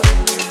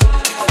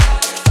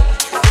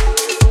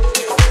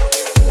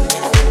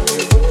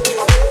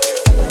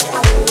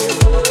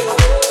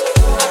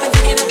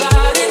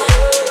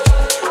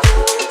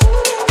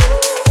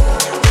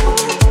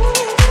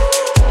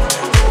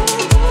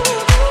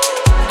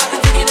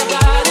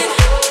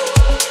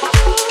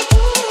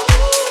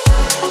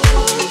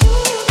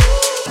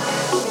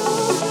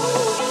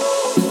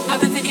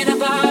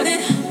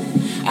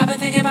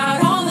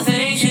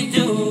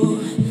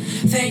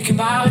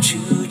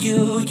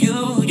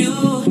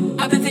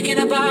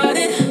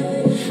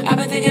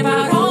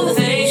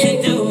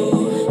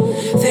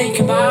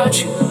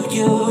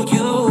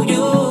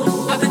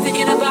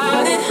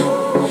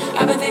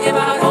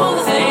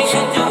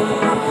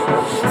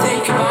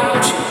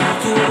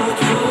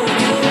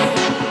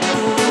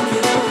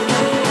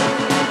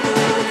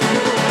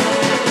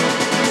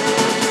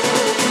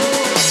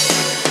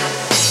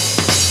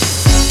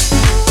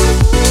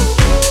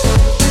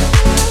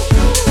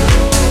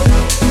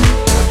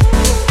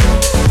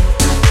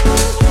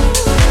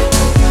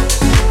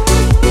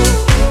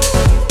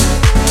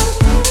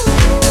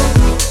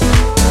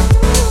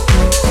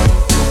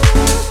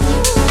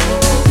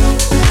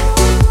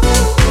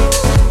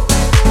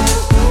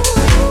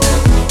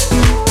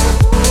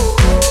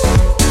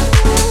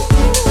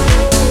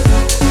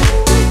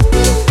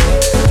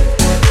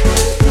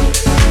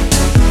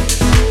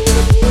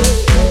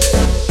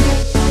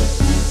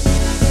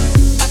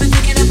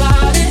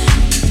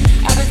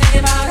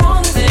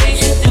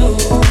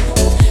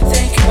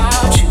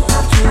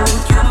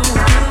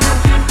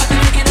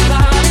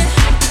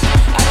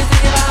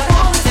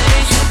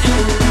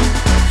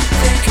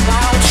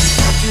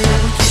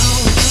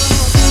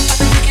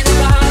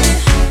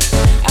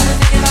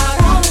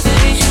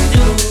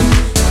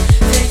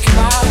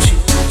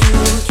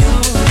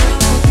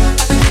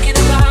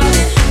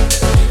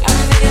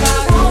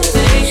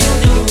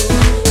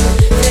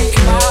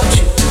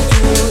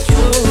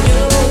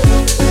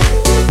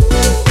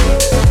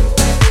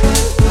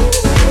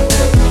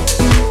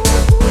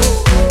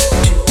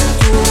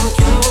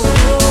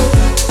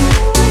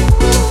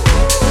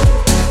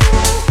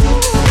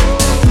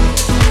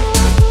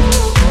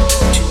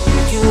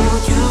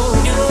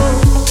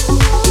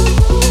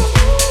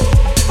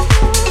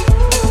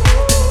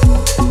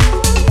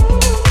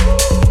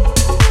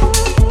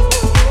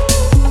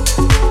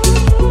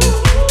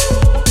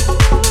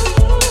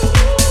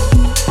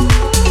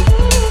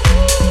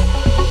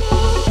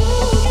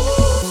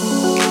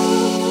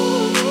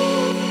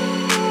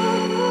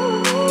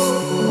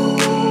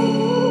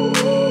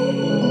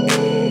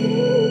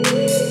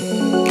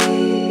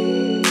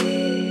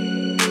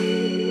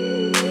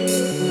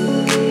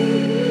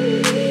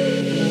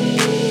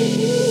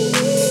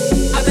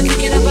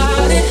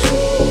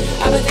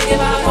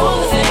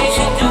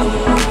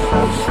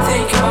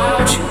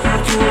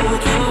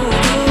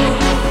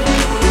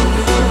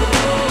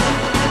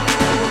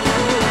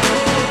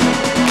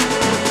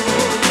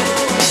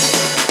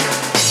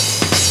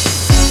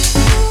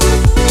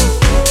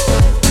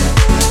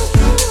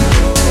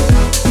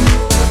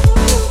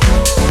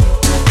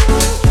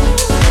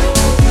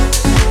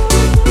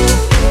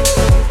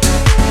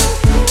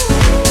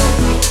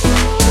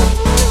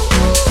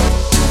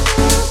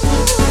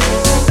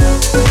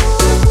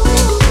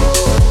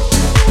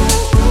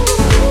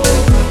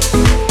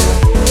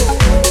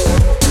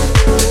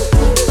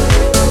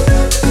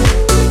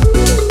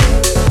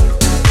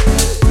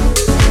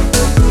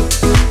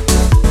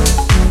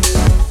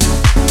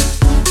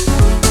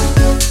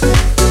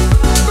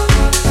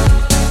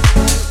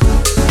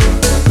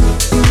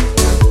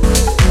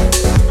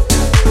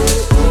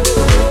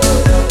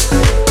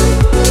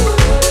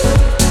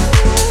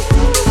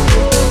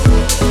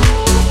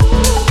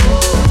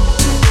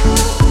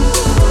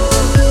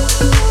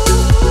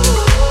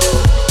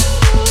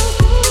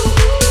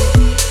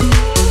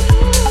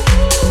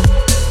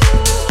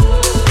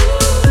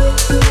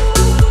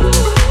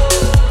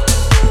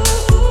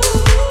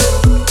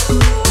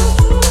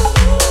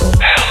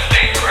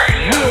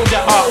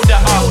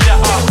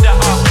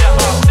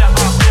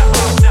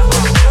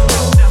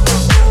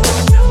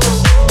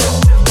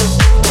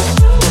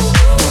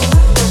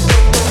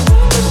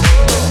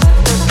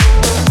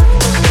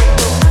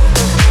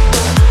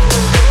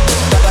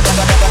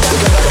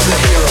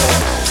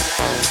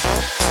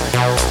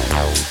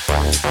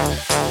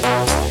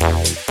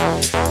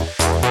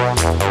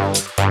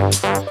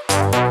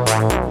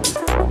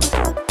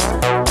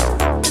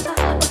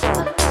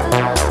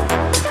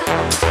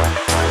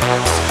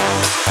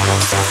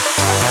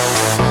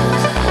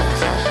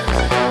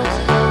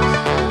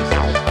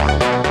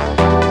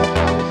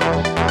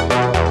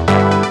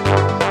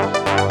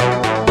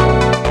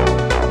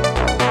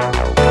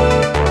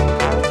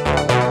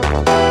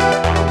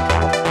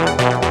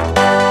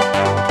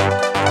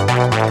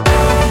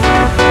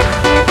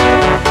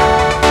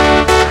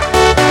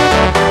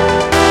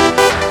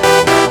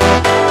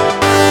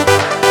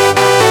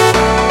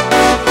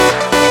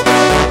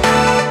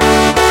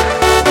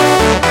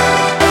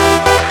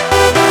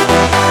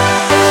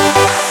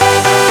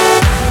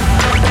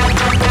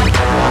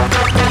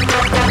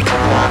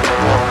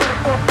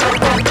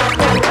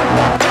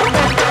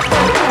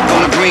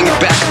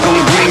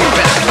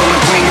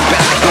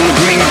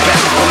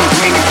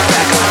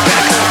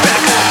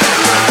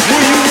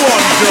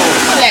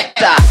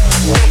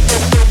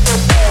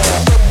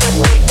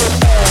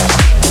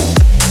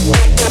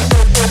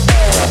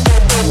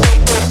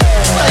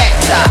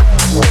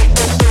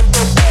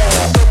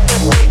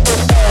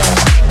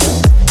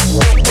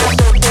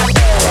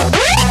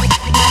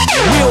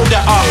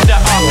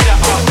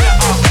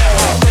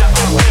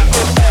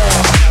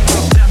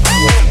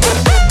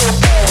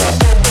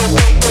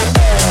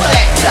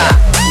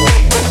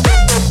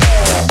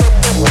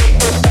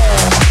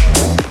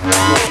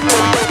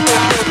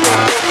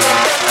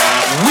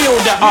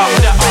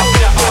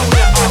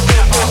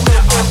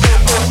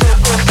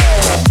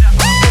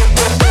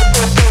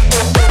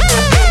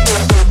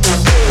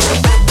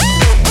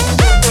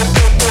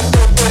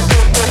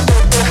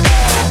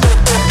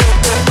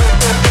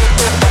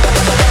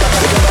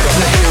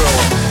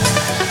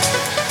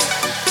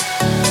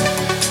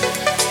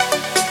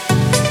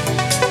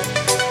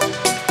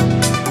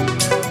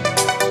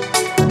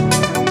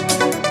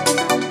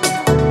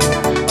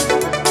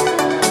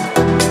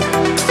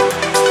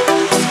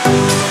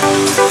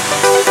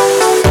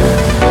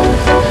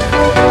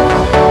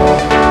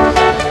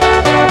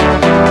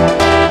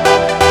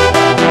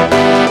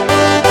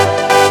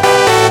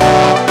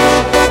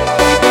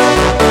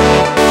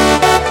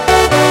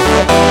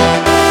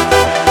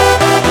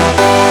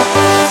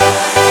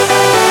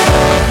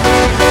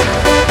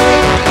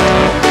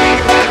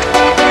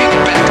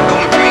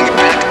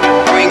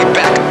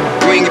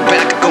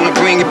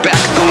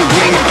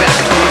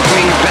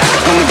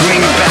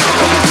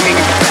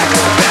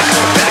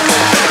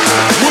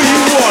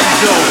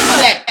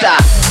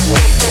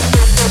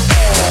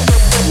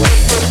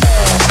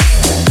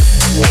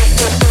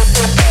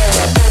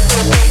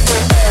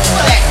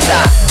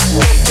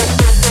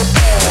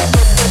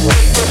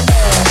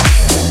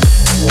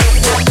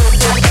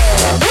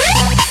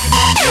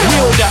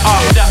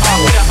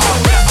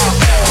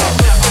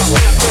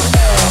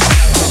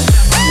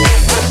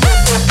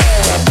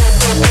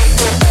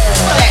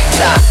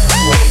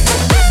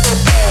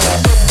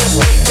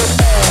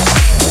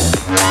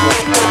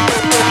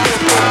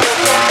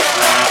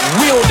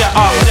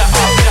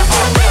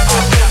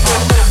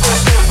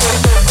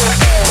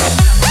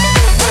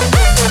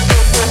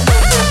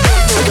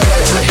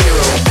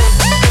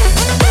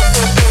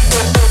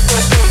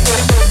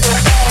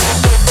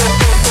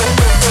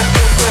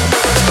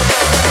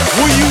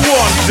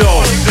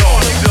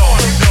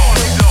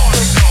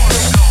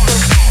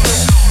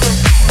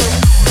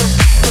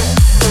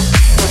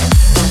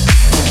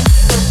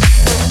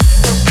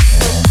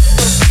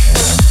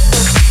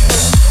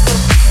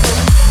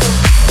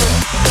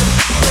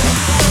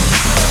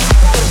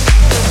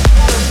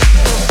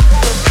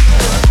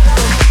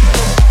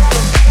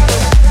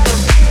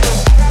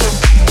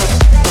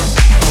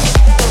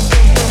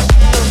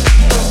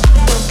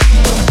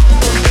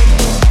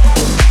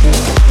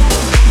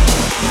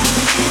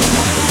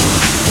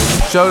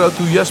 shout out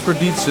to Jasper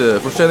Dietze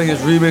for sending his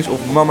remix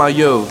of Mama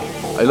Yo.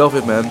 I love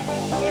it, man.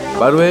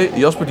 By the way,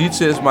 Jasper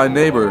Dietze is my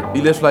neighbor.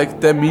 He lives like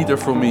 10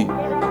 meters from me.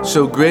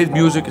 So great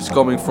music is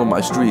coming from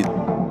my street.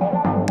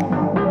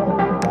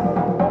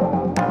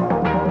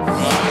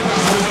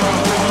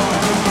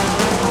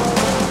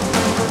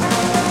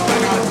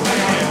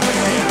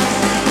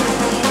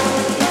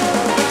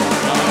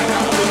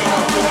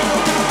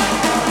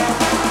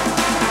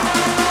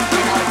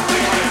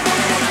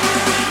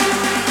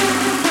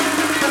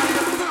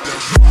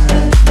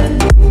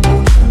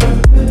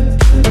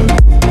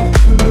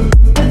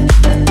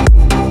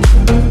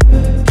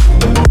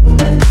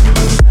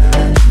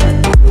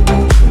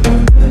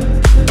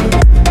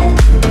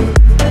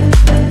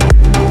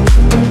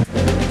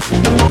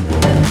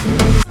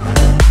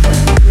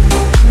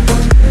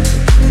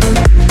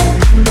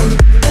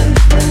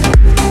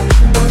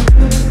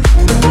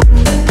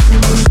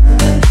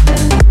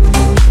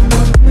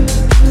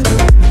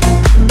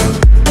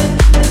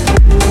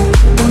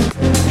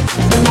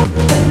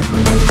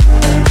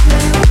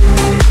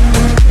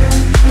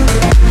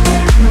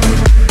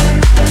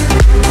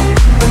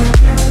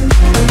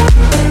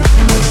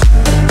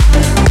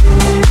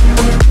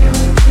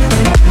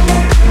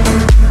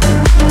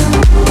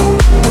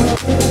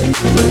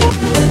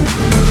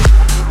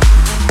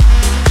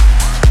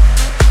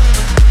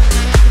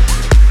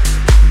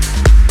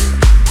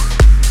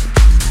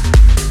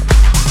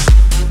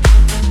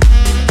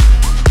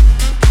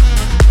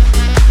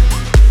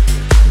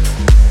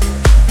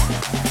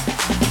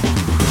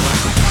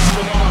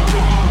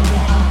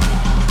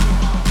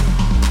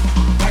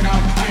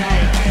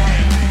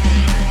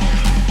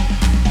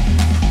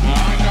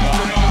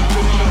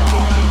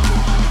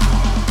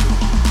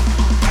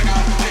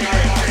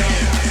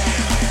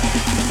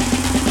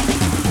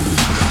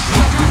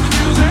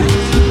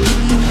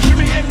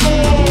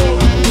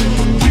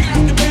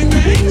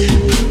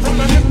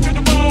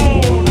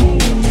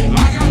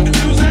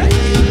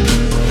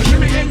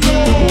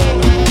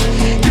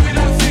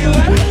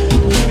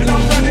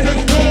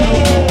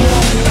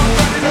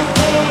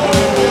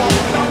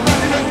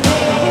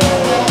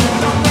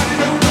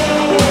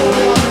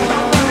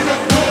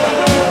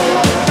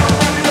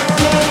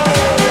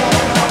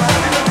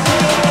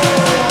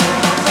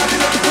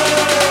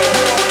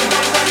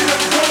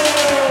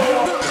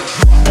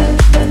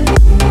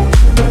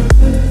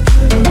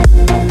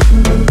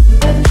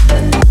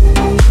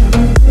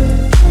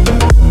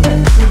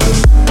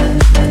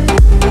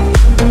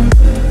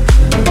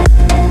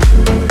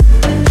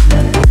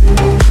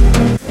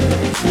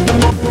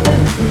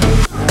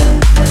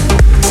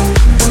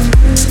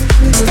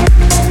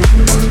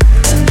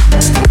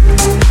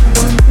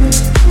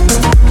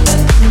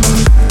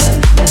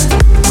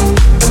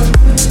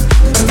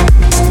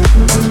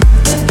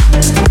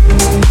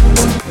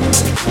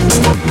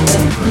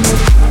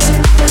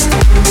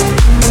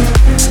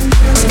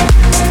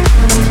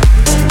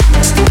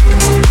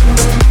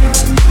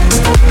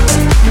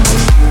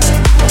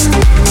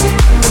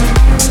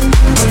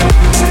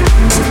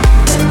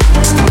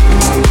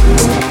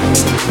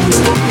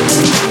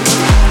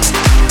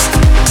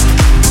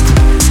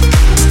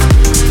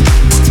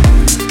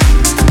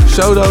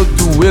 Shout out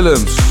to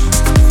Willems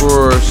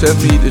for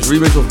sending me this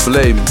remix of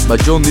Blame by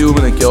John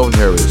Newman and Calvin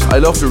Harris. I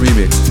love the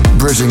remix.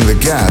 Bridging the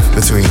gap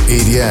between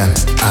EDM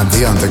and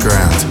the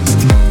underground.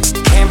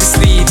 Can't be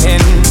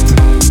sleeping,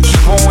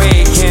 keep on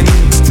waking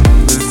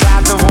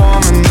without the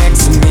woman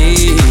next to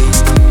me.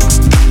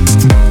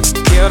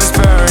 Guilt is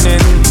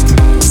burning,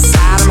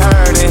 inside I'm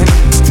hurting.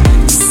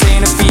 This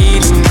ain't a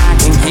feeling I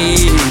can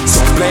keep.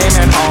 So blame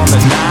it on the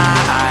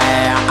night.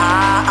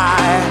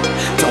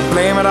 Don't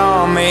blame it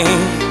on me.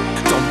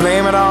 Don't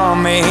blame it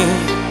on me.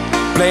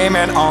 Blame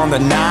it on the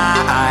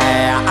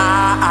night.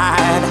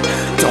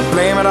 Don't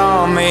blame it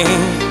on me.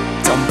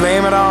 Don't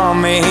blame it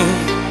on me.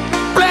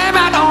 Blame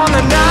it on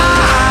the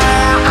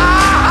night.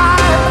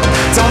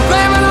 Don't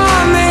blame it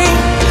on me.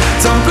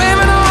 Don't blame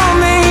it on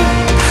me.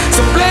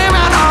 So blame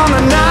it on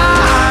the night.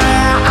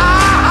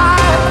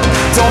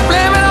 Don't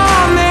blame it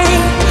on me.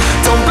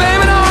 Don't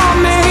blame it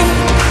on me.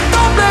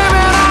 Don't blame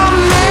it on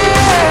me.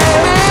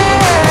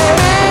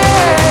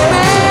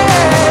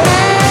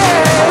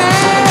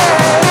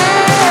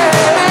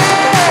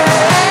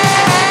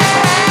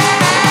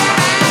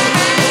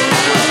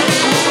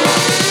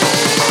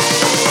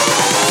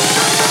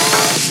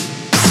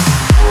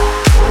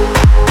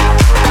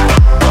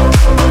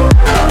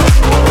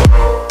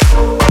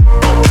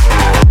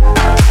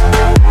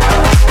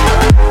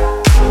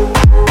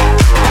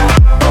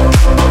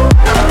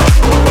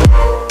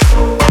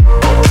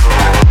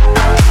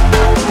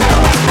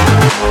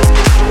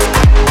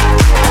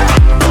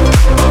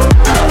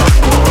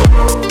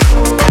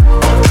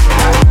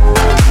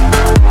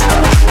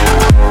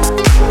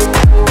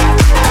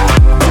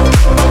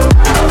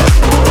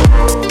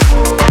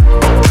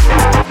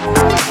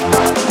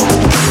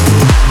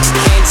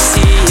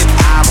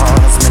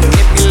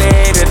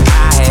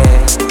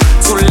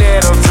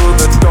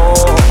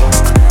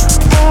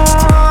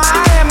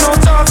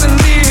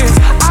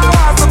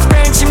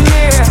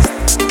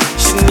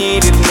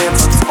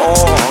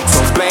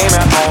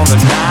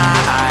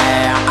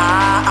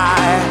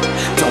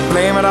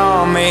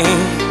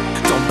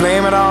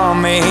 blame it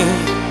on me.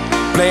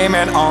 Blame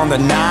it on the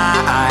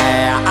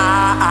night.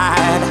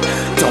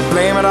 Don't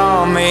blame it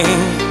on me.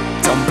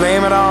 Don't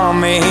blame it on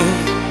me.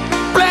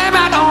 Blame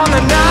it on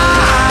the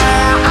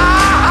night.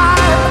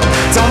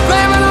 Don't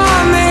blame it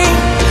on me.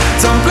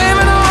 Don't blame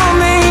it on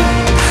me.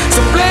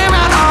 So blame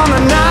it on the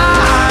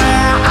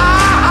night.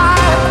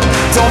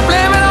 Don't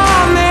blame it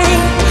on me.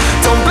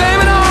 Don't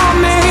blame it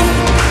on me.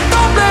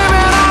 Don't blame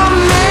it on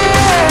me.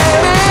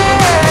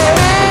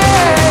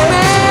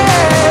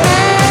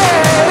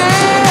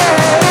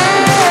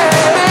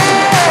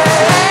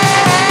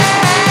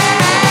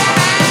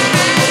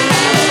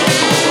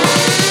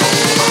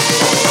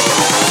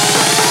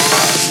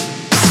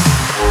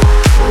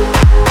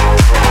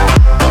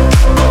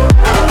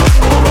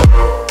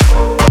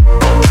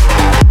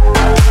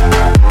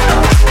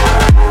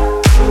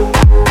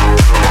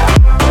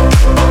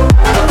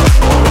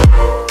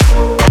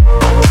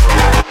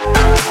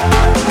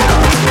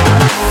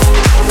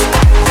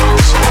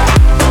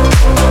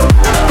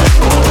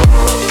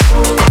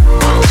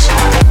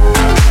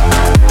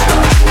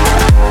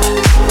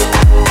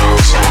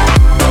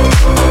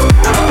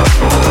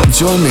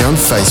 Join me on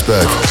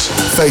Facebook,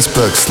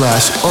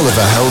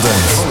 Facebook.com/Oliver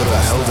Heldens.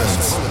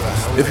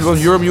 If you want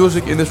your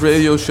music in this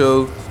radio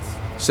show,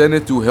 send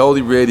it to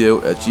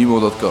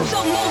heldeepradio@gmail.com.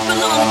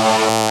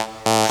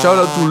 Shout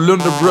out to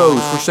Lunder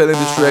Bros for sending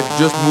this track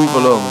Just Move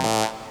Along.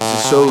 This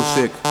is so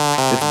sick.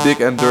 It's big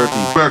and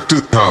dirty. Back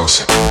to the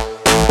house.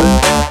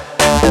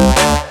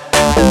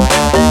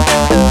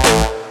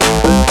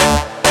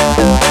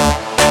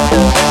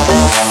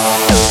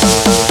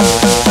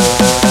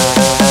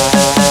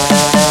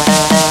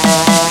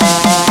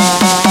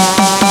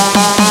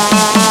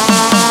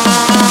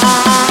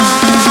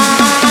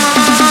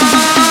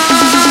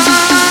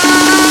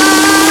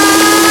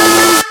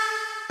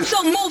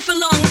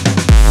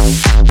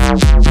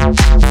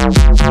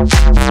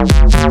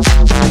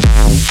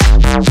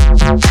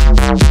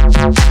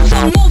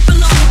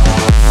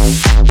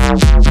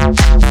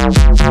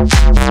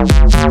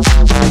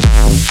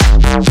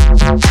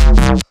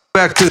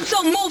 Back to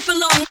So move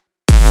along.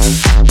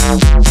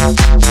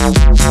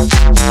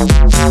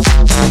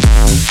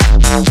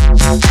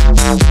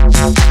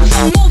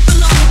 So move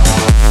along.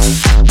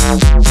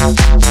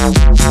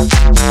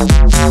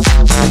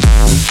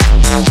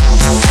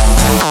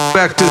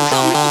 back to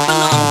So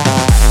move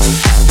along.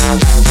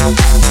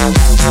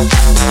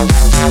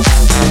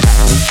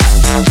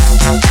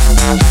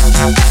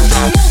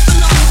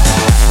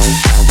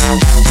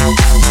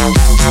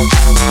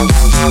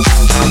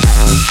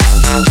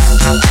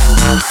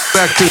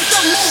 back to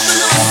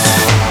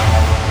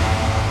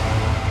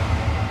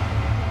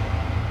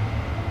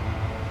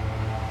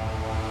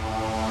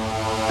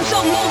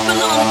So move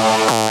along.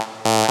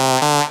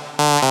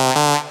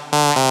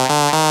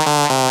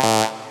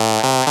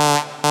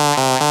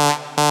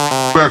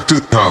 Back to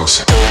the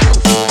house.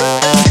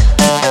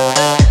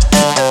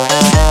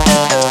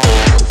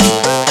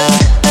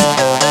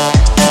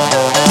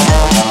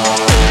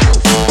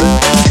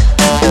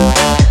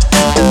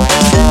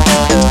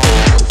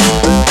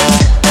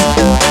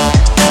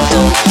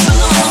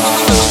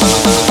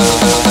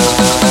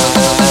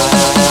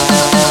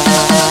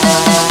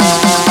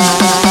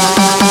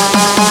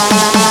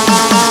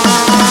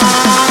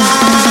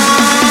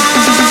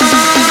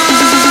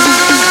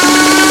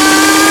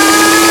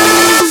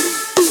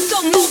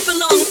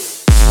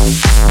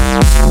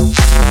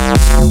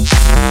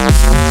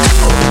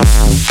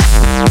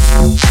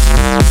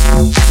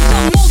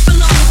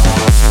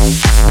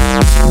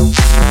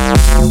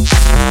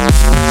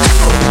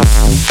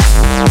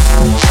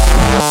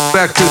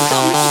 back to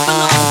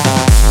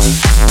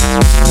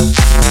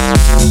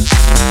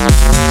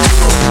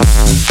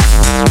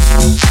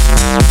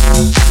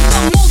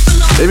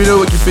Let me know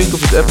what you think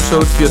of this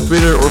episode via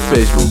Twitter or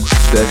Facebook.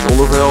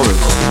 /Oliver Heldens.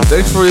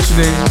 Thanks for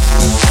listening.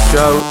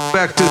 Ciao.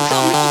 back to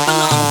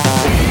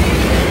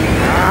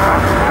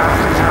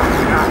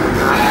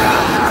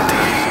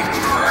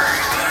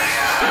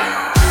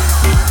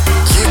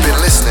You've been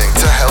listening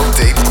to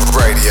Heldeep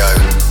Radio.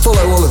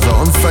 Follow Oliver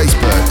on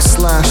Facebook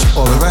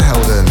 /Oliver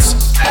Heldens.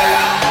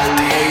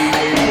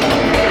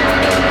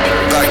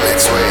 Back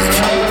next week,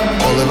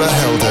 Oliver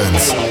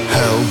Heldens,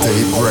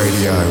 Heldeep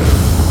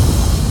Radio.